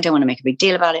said, well, I don't want to make a big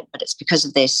deal about it, but it's because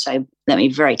of this. So let me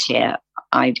be very clear.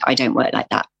 I don't work like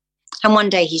that. And one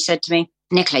day he said to me,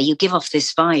 Nicola, you give off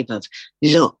this vibe of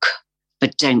look,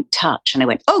 but don't touch. And I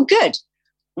went, oh, good.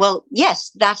 Well,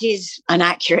 yes, that is an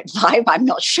accurate vibe. I'm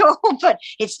not sure, but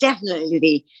it's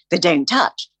definitely the don't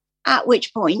touch. At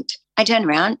which point I turn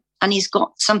around and he's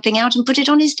got something out and put it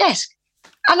on his desk.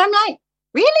 And I'm like,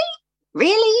 really?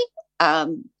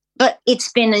 But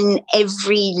it's been in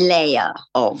every layer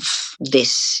of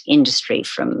this industry,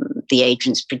 from the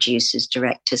agents, producers,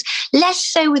 directors, less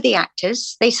so with the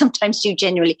actors. They sometimes do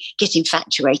genuinely get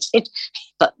infatuated,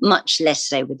 but much less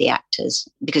so with the actors,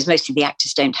 because most of the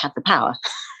actors don't have the power.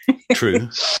 True.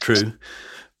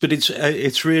 But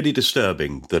it's really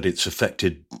disturbing that it's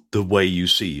affected the way you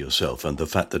see yourself, and the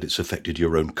fact that it's affected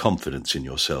your own confidence in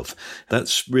yourself.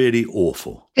 That's really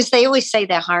awful. Because they always say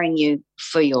they're hiring you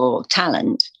for your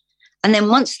talent. And then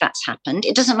once that's happened,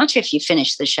 it doesn't matter if you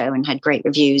finished the show and had great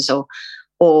reviews,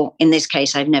 or in this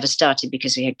case, I've never started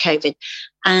because we had COVID.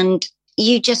 And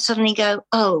you just suddenly go,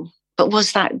 oh, but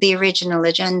was that the original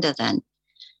agenda then?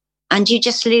 And you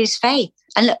just lose faith.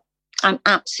 And look, I'm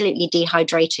absolutely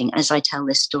dehydrating as I tell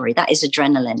this story. That is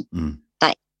adrenaline,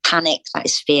 that is panic, that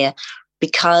is fear,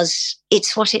 because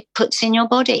it's what it puts in your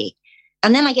body.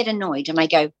 And then I get annoyed and I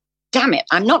go, damn it,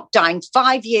 I'm not dying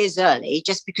 5 years early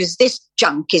just because this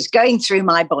junk is going through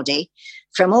my body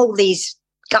from all these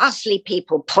ghastly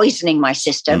people poisoning my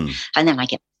system. And then I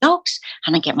get dogs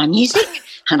and I get my music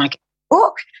and I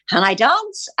walk and I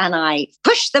dance and I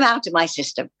push them out of my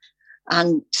system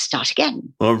and start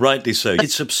again. Well, rightly so.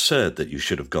 It's absurd that you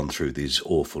should have gone through these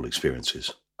awful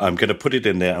experiences. I'm going to put it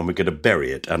in there and we're going to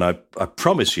bury it. And I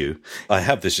promise you, I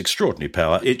have this extraordinary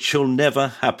power. It shall never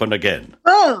happen again.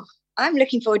 Oh, I'm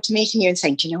looking forward to meeting you and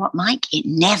saying, do you know what, Mike? It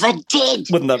never did.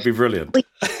 Wouldn't that be brilliant?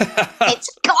 It's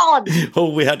gone.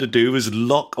 All we had to do was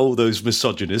lock all those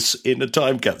misogynists in a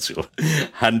time capsule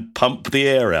and pump the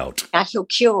air out. I feel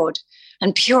cured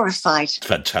and purified.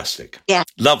 Fantastic. Yeah.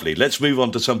 Lovely. Let's move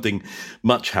on to something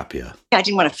much happier. I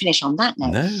didn't want to finish on that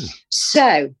note. No.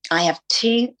 So I have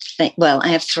I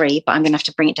have three, but I'm going to have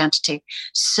to bring it down to two.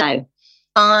 So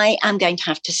I am going to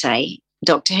have to say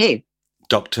Doctor Who.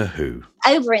 Doctor Who.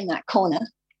 Over in that corner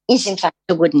is, in fact,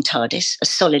 a wooden TARDIS, a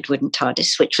solid wooden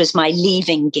TARDIS, which was my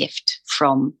leaving gift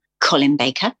from Colin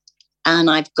Baker. And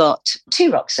I've got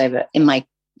two rocks over in my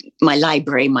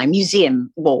library, my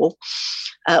museum wall,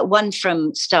 one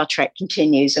from Star Trek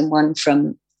Continues and one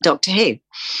from Doctor Who.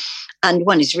 And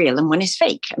one is real and one is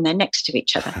fake, and they're next to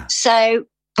each other. So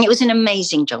it was an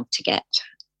amazing job to get.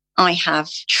 I have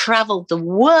traveled the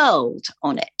world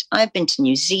on it. I've been to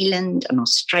New Zealand and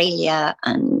Australia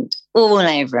and all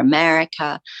over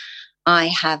America. I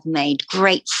have made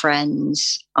great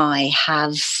friends. I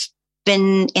have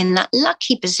been in that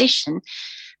lucky position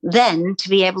then to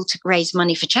be able to raise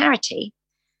money for charity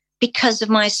because of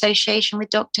my association with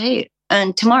Doctor Who.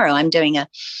 And tomorrow I'm doing a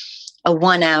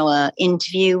 1 hour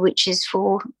interview, which is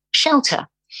for shelter.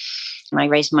 And I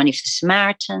raised money for the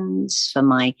Samaritans, for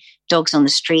my Dogs on the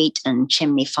Street and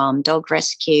Chimney Farm Dog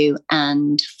Rescue,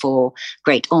 and for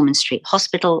Great Ormond Street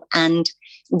Hospital. And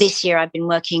this year I've been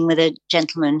working with a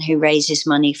gentleman who raises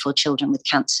money for children with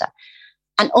cancer.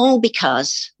 And all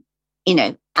because, you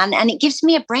know, and it gives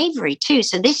me a bravery too.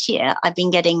 So this year I've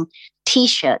been getting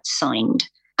T-shirts signed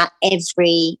at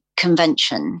every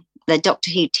convention, the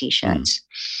Doctor Who T-shirts,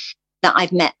 that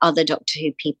I've met other Doctor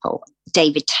Who people,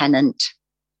 David Tennant,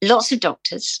 lots of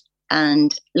doctors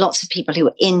and lots of people who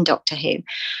are in Doctor Who.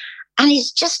 And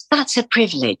it's just, that's a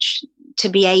privilege to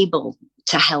be able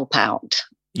to help out.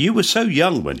 You were so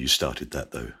young when you started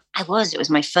that, though. It was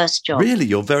my first job. Really?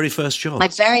 Your very first job? My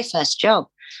very first job.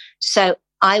 So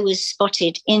I was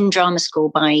spotted in drama school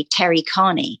by Terry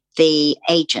Carney, the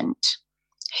agent,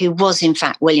 who was in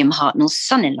fact William Hartnell's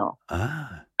son-in-law.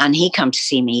 Ah. And he came to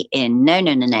see me in No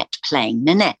No Nanette playing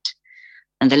Nanette.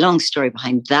 And the long story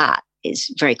behind that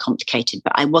is very complicated,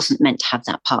 but I wasn't meant to have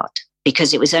that part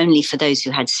because it was only for those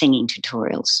who had singing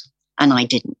tutorials, and I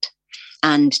didn't.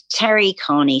 And Terry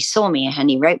Carney saw me and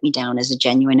he wrote me down as a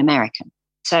genuine American.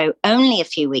 So only a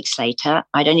few weeks later,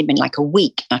 I'd only been like a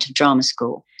week out of drama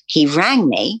school, he rang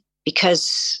me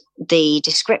because the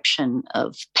description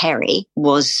of Perry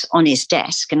was on his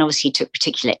desk. And obviously he took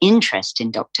particular interest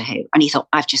in Doctor Who. And he thought,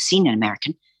 I've just seen an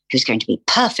American who's going to be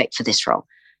perfect for this role.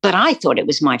 But I thought it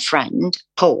was my friend,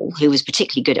 Paul, who was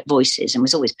particularly good at voices and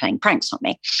was always playing pranks on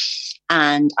me.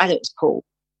 And I thought it was Paul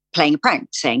playing a prank,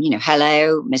 saying, you know,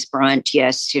 hello, Miss Bryant.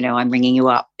 Yes, you know, I'm ringing you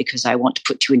up because I want to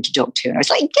put you into Doctor Who. And I was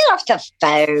like, get off the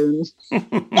phone.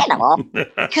 Get off.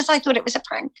 Because I thought it was a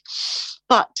prank.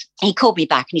 But he called me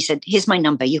back and he said, here's my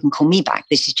number. You can call me back.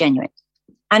 This is genuine.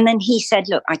 And then he said,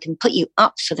 look, I can put you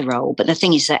up for the role. But the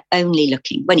thing is, they're only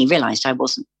looking, when he realized I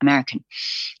wasn't American,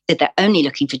 that they're only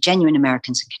looking for genuine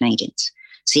Americans and Canadians.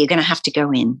 So you're going to have to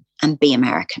go in and be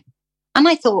American. And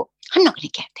I thought, I'm not going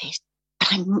to get this,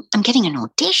 but I'm getting an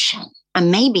audition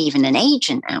and maybe even an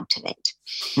agent out of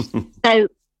it. So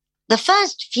the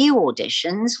first few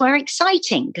auditions were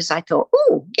exciting because I thought,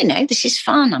 oh, you know, this is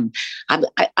fun.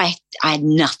 I had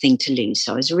nothing to lose.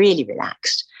 So I was really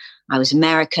relaxed. I was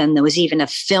American. There was even a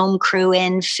film crew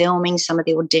in filming some of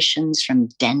the auditions from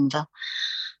Denver.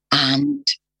 And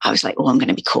I was like, oh, I'm going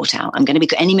to be caught out. I'm going to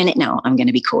be, any minute now, I'm going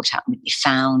to be caught out. I'm going to be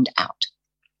found out.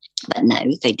 But no,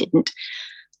 they didn't.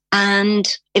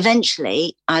 And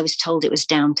eventually I was told it was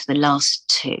down to the last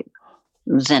two.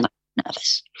 Then I was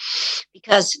nervous.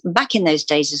 Because back in those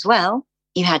days as well,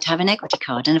 you had to have an equity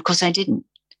card. And of course I didn't.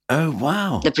 Oh,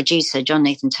 wow. The producer, John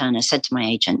Nathan Turner, said to my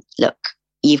agent, look,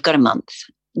 you've got a month.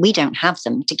 We don't have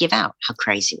them to give out. How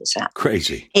crazy was that?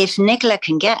 Crazy. If Nicola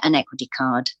can get an equity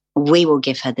card, we will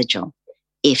give her the job.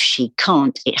 If she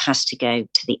can't, it has to go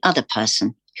to the other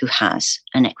person who has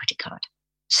an equity card.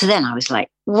 So then I was like,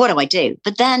 what do I do?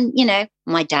 But then, you know,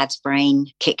 my dad's brain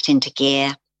kicked into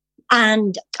gear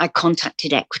and I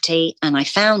contacted Equity and I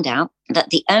found out that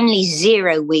the only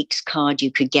 0 weeks card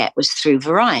you could get was through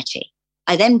Variety.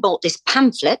 I then bought this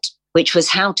pamphlet, which was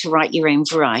how to write your own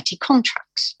Variety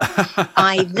contracts.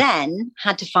 I then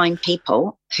had to find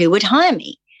people who would hire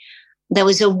me. There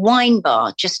was a wine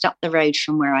bar just up the road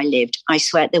from where I lived. I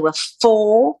swear there were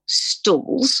 4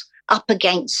 stools up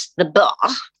against the bar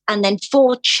and then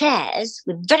 4 chairs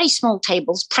with very small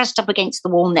tables pressed up against the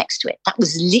wall next to it. That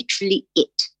was literally it.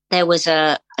 There was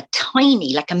a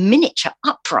tiny, like a miniature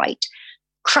upright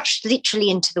crushed literally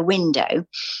into the window.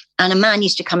 And a man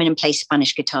used to come in and play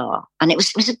Spanish guitar. And it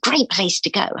was a great place to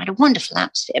go. It had a wonderful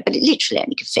atmosphere, but it literally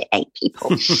only could fit 8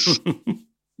 people.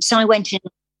 So I went in.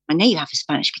 I know you have a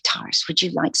Spanish guitarist. Would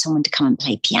you like someone to come and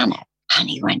play piano? And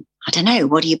he went, I don't know.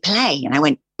 What do you play? And I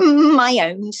went, my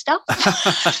own stuff.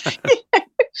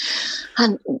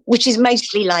 And which is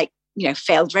mostly like, you know,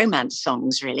 failed romance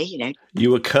songs, really, you know.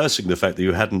 You were cursing the fact that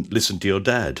you hadn't listened to your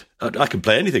dad. I can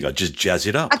play anything. I'd just jazz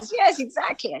it up. Yes,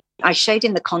 exactly. I showed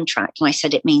him the contract and I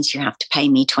said, it means you have to pay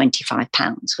me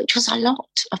 £25, which was a lot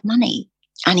of money.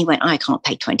 And he went, I can't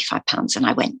pay £25. And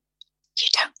I went, you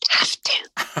don't have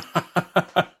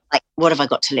to. Like, what have I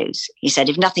got to lose? He said,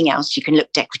 if nothing else, you can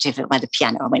look decorative by the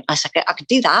piano. I went, I could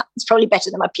do that. It's probably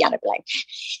better than my piano playing.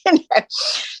 You know?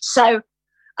 So,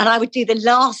 and I would do the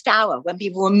last hour when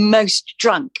people were most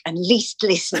drunk and least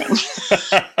listening.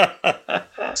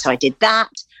 So I did that.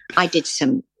 I did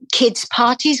some kids'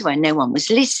 parties where no one was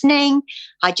listening.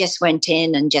 I just went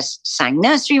in and just sang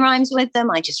nursery rhymes with them.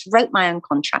 I just wrote my own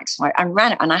contracts. So I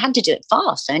ran it, and I had to do it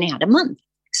fast. I only had a month.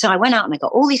 So I went out and I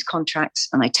got all these contracts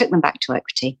and I took them back to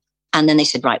Equity. And then they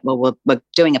said, right, well, we're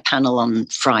doing a panel on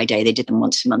Friday. They did them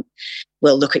once a month.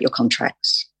 We'll look at your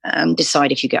contracts,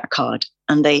 decide if you get a card.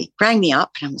 And they rang me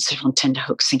up, and I'm sort of on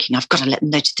tenterhooks thinking, I've got to let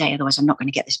them know today, otherwise I'm not going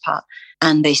to get this part.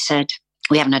 And they said,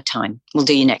 we haven't had time. We'll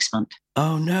do you next month.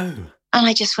 Oh, no. And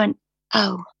I just went,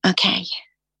 oh, okay.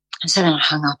 And so then I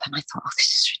hung up and I thought, oh, this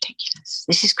is ridiculous.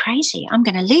 This is crazy. I'm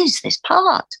going to lose this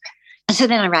part. And so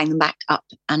then I rang them back up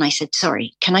and I said,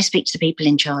 sorry, can I speak to the people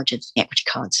in charge of the equity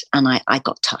cards? And I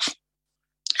got tough.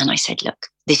 And I said, look,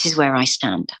 this is where I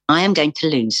stand. I am going to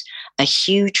lose a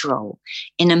huge role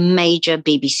in a major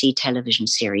BBC television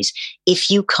series if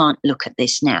you can't look at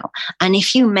this now. And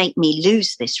if you make me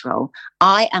lose this role,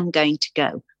 I am going to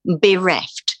go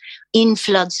bereft in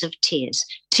floods of tears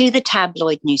to the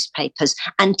tabloid newspapers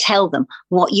and tell them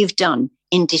what you've done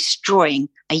in destroying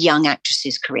a young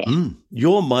actress's career.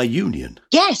 You're my union.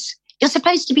 Yes, you're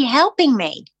supposed to be helping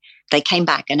me. They came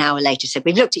back an hour later, said,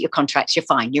 we've looked at your contracts, you're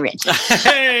fine, you're in.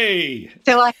 Hey!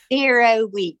 So I 0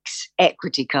 weeks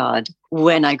equity card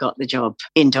when I got the job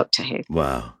in Doctor Who.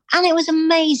 Wow. And it was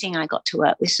amazing. I got to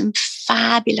work with some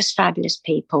fabulous, fabulous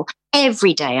people.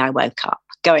 Every day I woke up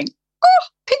going, oh,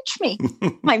 pinch me.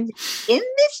 I'm in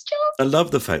this job. I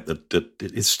love the fact that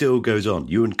it still goes on.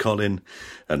 You and Colin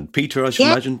and Peter, I should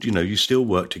imagine, you still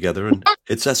work together. And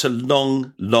that's a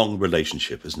long, long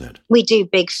relationship, isn't it? We do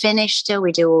Big Finish still.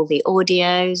 We do all the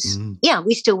audios. Yeah,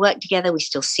 we still work together. We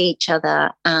still see each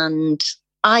other. And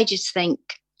I just think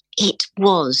it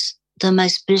was the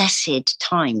most blessed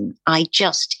time. I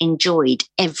just enjoyed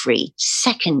every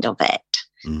second of it.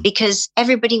 Because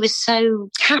everybody was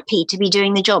so happy to be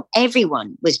doing the job.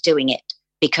 Everyone was doing it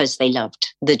because they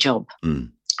loved the job.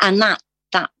 And that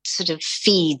sort of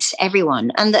feeds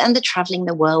everyone. And the traveling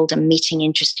the world and meeting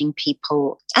interesting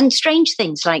people and strange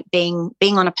things like being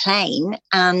on a plane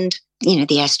and,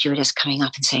 the air stewardess coming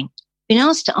up and saying, been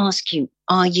asked to ask you,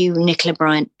 are you Nicola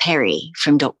Bryant-Perry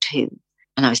from Doctor Who?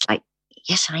 And I was like,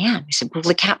 yes, I am. I said, well,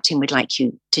 the captain would like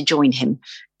you to join him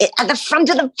at the front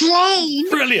of the plane.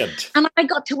 Brilliant. And I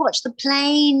got to watch the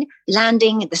plane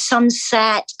landing at the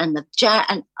sunset and the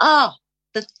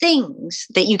things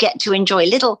that you get to enjoy,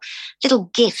 little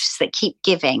gifts that keep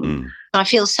giving. I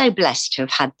feel so blessed to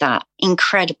have had that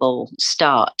incredible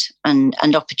start and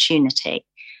opportunity.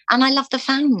 And I love the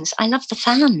fans.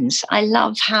 I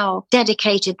love how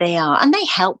dedicated they are. And they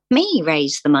help me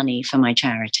raise the money for my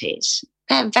charities.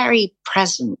 They're very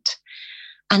present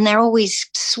and they're always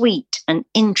sweet and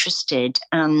interested.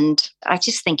 And I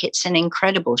just think it's an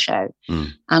incredible show.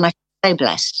 And I'm so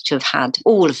blessed to have had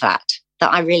all of that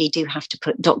I really do have to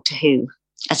put Doctor Who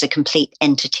as a complete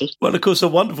entity. Well, of course, the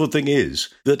wonderful thing is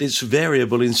that it's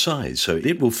variable in size, so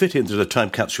it will fit into the time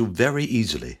capsule very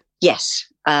easily. Yes,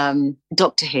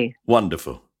 Doctor Who.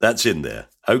 Wonderful. That's in there.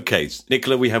 Okay,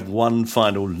 Nicola, we have one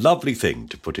final lovely thing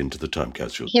to put into the time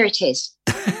capsule. Here it is.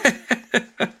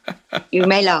 You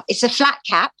may laugh. It's a flat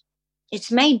cap.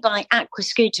 It's made by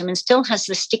Aquascutum and still has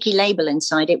the sticky label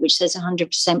inside it, which says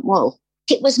 100% wool.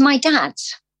 It was my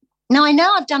dad's. Now, I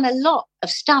know I've done a lot of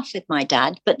stuff with my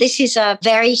dad, but this is a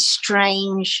very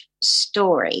strange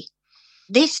story.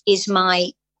 This is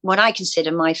what I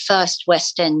consider my first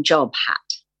West End job hat.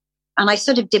 And I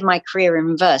sort of did my career in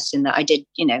reverse in that I did,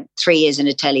 3 years in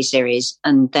a teleseries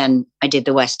and then I did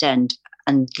the West End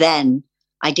and then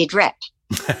I did rep.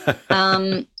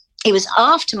 It was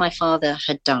after my father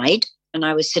had died and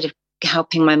I was sort of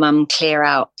helping my mum clear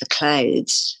out the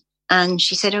clothes. And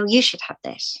she said, oh, you should have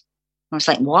this. I was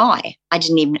like, why? I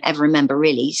didn't even ever remember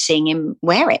really seeing him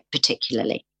wear it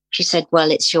particularly. She said,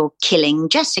 well, it's your Killing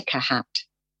Jessica hat.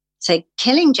 So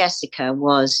Killing Jessica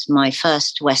was my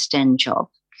first West End job,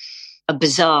 a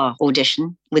bizarre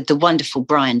audition with the wonderful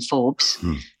Brian Forbes,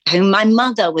 whom my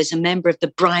mother was a member of the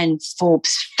Brian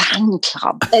Forbes fan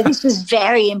club. So this was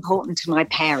very important to my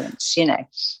parents,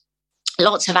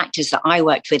 Lots of actors that I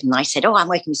worked with, and I said, oh, I'm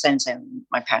working with so-and-so. And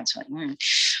my parents went,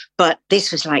 But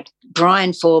this was like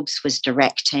Brian Forbes was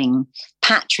directing,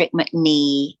 Patrick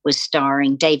McNee was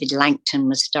starring, David Langton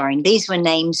was starring. These were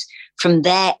names from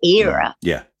their era.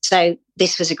 Yeah. So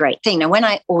this was a great thing. Now, when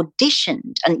I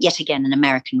auditioned, and yet again, an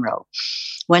American role,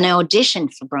 when I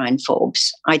auditioned for Brian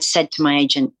Forbes, I'd said to my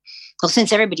agent, well,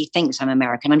 since everybody thinks I'm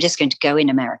American, I'm just going to go in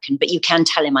American, but you can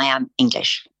tell him I am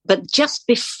English. But just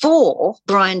before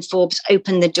Brian Forbes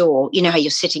opened the door, you know how you're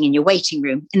sitting in your waiting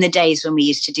room in the days when we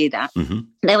used to do that,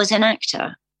 there was an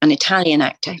actor, an Italian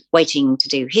actor, waiting to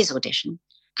do his audition.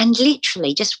 And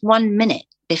literally just 1 minute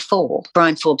before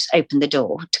Brian Forbes opened the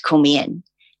door to call me in,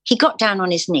 he got down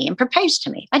on his knee and proposed to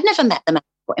me. I'd never met the man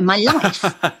in my life.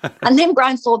 And then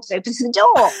Brian Forbes opens the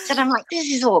door. So I'm like,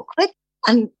 this is awkward.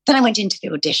 And then I went into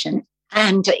the audition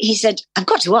and he said, I've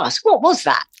got to ask, what was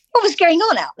that? What was going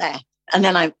on out there? And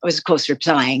then I was, of course,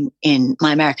 replying in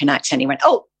my American accent. He went,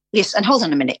 oh, yes, and hold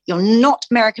on a minute. You're not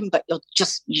American, but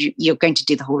you're going to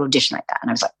do the whole audition like that. And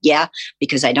I was like, yeah,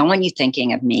 because I don't want you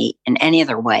thinking of me in any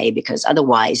other way, because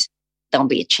otherwise there'll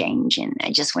be a change. And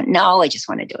I just went, no, I just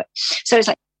want to do it. So it's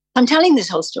like, I'm telling this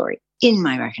whole story in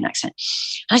my American accent.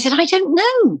 And I said, I don't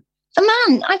know the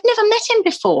man. I've never met him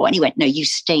before. And he went, no, you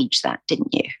staged that,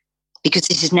 didn't you? Because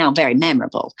this is now very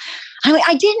memorable. I went,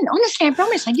 I didn't. Honestly, I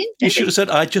promise I didn't. You should have said,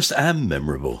 I just am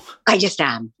memorable. I just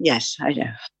am. Yes, I know.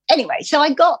 Anyway, so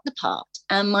I got the part.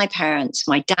 And my parents,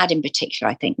 my dad in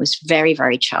particular, I think, was very,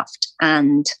 very chuffed.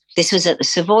 And this was at the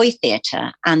Savoy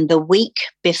Theatre. And the week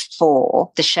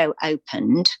before the show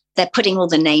opened, they're putting all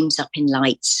the names up in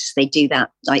lights. They do that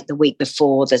like the week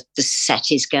before the set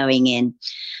is going in.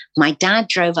 My dad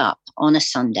drove up on a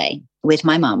Sunday with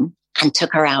my mum and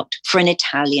took her out for an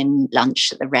Italian lunch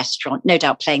at the restaurant, no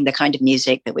doubt playing the kind of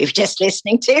music that we were just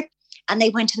listening to. And they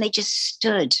went and they just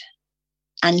stood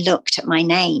and looked at my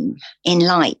name in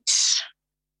lights.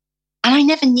 And I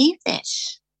never knew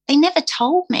this. They never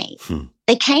told me.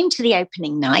 They came to the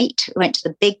opening night, went to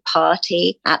the big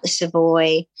party at the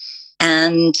Savoy,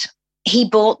 and he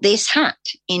bought this hat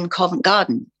in Covent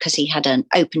Garden because he had an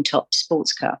open-top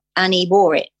sports car, and he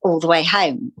wore it all the way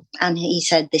home. And he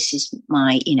said, this is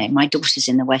my daughter's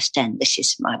in the West End. This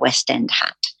is my West End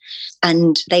hat.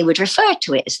 And they would refer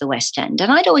to it as the West End.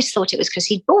 And I'd always thought it was because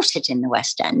he'd bought it in the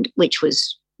West End, which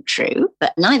was true.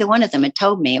 But neither one of them had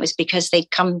told me it was because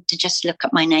they'd come to just look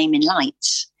at my name in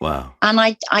lights. Wow. And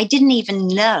I didn't even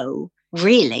know,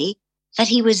 really, that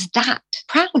he was that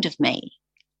proud of me.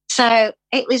 So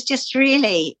it was just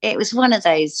really, it was one of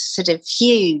those sort of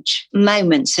huge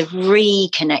moments of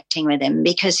reconnecting with him,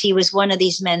 because he was one of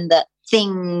these men that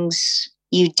things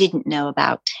you didn't know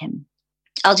about him.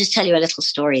 I'll just tell you a little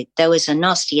story. There was a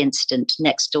nasty incident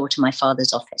next door to my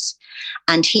father's office,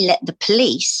 and he let the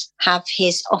police have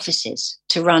his offices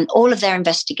to run all of their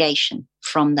investigation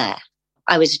from there.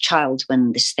 I was a child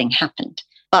when this thing happened.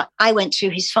 But I went through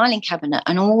his filing cabinet,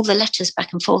 and all the letters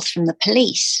back and forth from the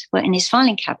police were in his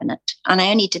filing cabinet. And I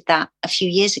only did that a few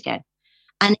years ago.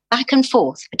 And back and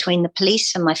forth between the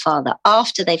police and my father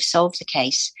after they've solved the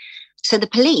case. So the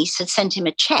police had sent him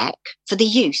a check for the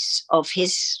use of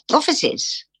his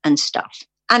offices and stuff.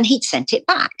 And he'd sent it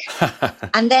back.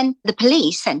 And then the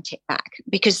police sent it back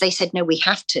because they said, no, we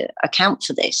have to account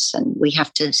for this. And we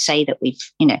have to say that we've,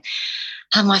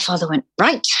 And my father went,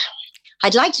 right.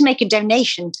 I'd like to make a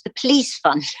donation to the police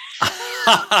fund.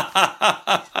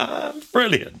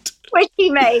 Brilliant. Which he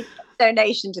made a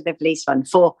donation to the police fund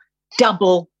for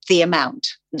double the amount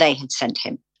they had sent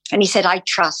him. And he said, I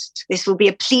trust this will be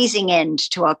a pleasing end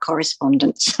to our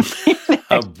correspondence.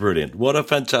 How brilliant. What a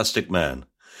fantastic man.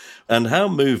 And how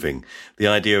moving, the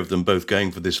idea of them both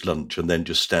going for this lunch and then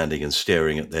just standing and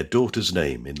staring at their daughter's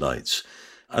name in lights.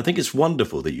 I think it's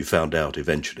wonderful that you found out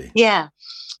eventually. Yeah.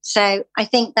 So I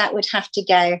think that would have to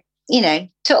go,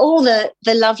 to all the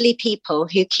lovely people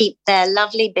who keep their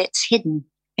lovely bits hidden,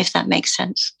 if that makes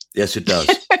sense. Yes, it does.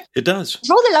 It does.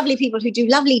 For all the lovely people who do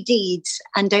lovely deeds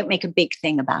and don't make a big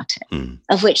thing about it,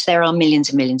 of which there are millions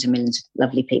and millions and millions of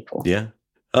lovely people. Yeah.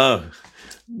 Oh,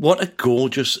 what a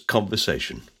gorgeous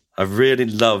conversation. I've really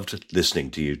loved listening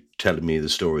to you telling me the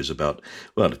stories about,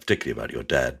 well, particularly about your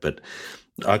dad, but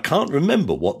I can't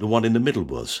remember what the one in the middle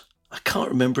was. I can't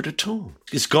remember it at all.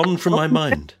 It's gone from my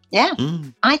mind. Yeah.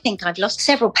 I think I've lost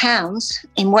several pounds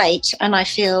in weight and I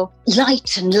feel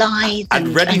light and lithe.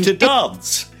 And ready to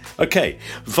dance. Okay.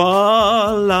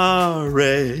 Volare.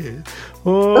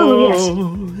 Oh,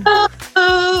 yes.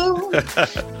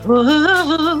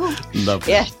 Oh.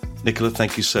 Lovely. Yeah. Nicola,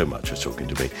 thank you so much for talking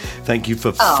to me. Thank you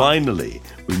for finally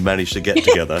we managed to get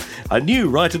together. I knew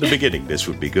right at the beginning this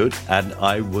would be good, and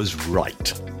I was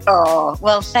right. Oh,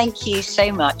 well, thank you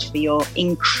so much for your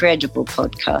incredible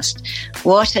podcast.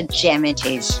 What a gem it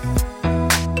is.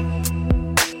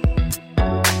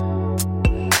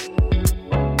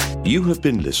 You have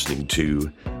been listening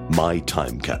to My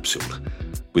Time Capsule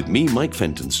with me, Mike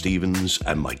Fenton Stevens,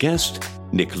 and my guest,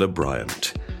 Nicola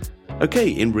Bryant. Okay,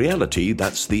 in reality,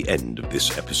 that's the end of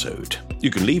this episode. You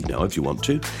can leave now if you want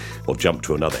to, or jump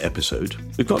to another episode.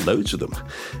 We've got loads of them.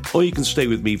 Or you can stay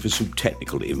with me for some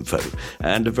technical info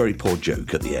and a very poor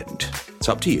joke at the end. It's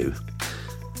up to you.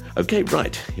 Okay,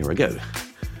 right, here I go.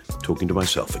 Talking to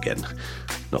myself again.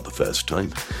 Not the first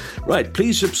time. Right,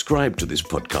 please subscribe to this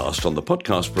podcast on the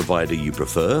podcast provider you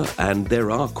prefer, and there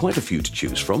are quite a few to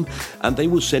choose from, and they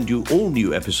will send you all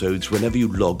new episodes whenever you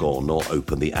log on or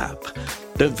open the app.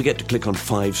 Don't forget to click on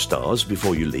 5 stars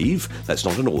before you leave. That's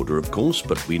not an order, of course,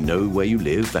 but we know where you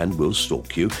live and will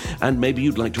stalk you. And maybe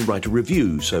you'd like to write a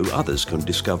review so others can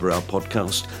discover our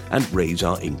podcast and raise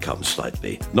our income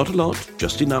slightly. Not a lot,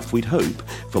 just enough, we'd hope,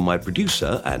 for my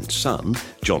producer and son,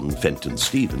 John Fenton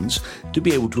Stevens, to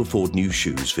be able to afford new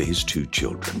shoes for his 2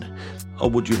 children. Or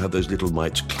would you have those little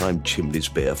mites climb chimneys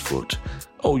barefoot?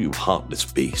 Oh, you heartless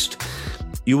beast.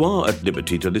 You are at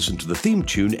liberty to listen to the theme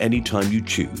tune anytime you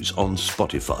choose on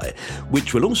Spotify,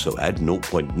 which will also add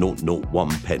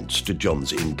 0.001 pence to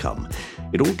John's income.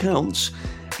 It all counts.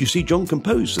 You see, John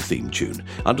composed the theme tune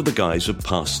under the guise of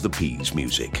Pass the Peas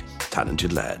music.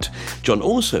 Talented lad. John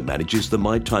also manages the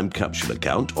My Time Capsule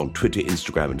account on Twitter,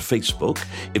 Instagram and Facebook,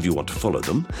 if you want to follow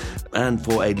them. And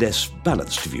for a less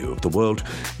balanced view of the world,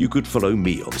 you could follow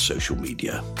me on social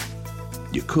media.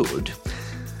 You could.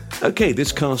 Okay,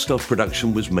 this cast-off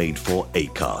production was made for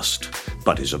Acast,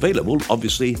 but is available,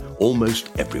 obviously,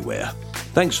 almost everywhere.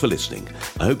 Thanks for listening.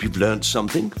 I hope you've learned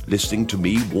something, listening to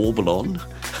me warble on.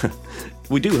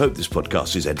 We do hope this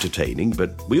podcast is entertaining,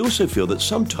 but we also feel that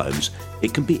sometimes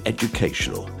it can be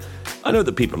educational. I know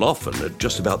that people often, at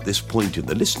just about this point in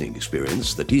the listening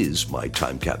experience that is My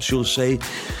Time Capsule, say,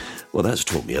 well, that's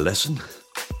taught me a lesson.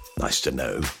 Nice to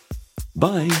know.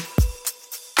 Bye.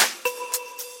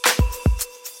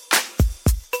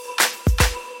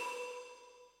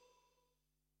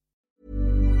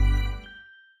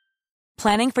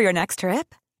 Planning for your next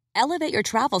trip? Elevate your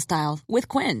travel style with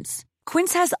Quince.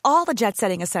 Quince has all the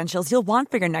jet-setting essentials you'll want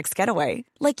for your next getaway,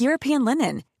 like European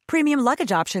linen, premium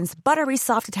luggage options, buttery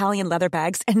soft Italian leather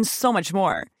bags, and so much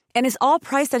more. And is all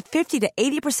priced at 50 to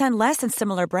 80% less than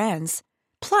similar brands.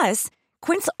 Plus,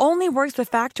 Quince only works with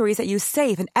factories that use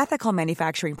safe and ethical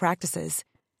manufacturing practices.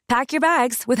 Pack your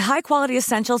bags with high-quality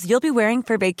essentials you'll be wearing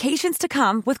for vacations to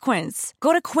come with Quince.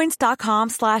 Go to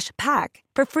quince.com/pack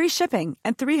for free shipping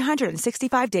and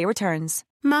 365-day returns.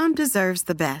 Mom deserves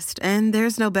the best, and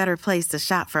there's no better place to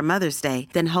shop for Mother's Day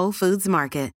than Whole Foods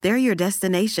Market. They're your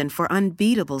destination for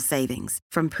unbeatable savings,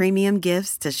 from premium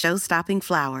gifts to show-stopping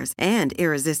flowers and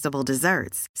irresistible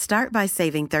desserts. Start by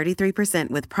saving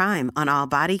 33% with Prime on all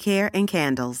body care and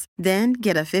candles. Then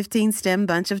get a 15-stem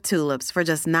bunch of tulips for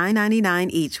just $9.99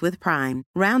 each with Prime.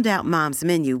 Round out Mom's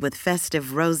menu with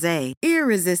festive rosé,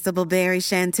 irresistible berry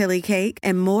chantilly cake,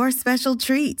 and more special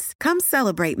treats. Come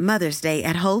celebrate Mother's Day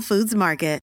at Whole Foods Market.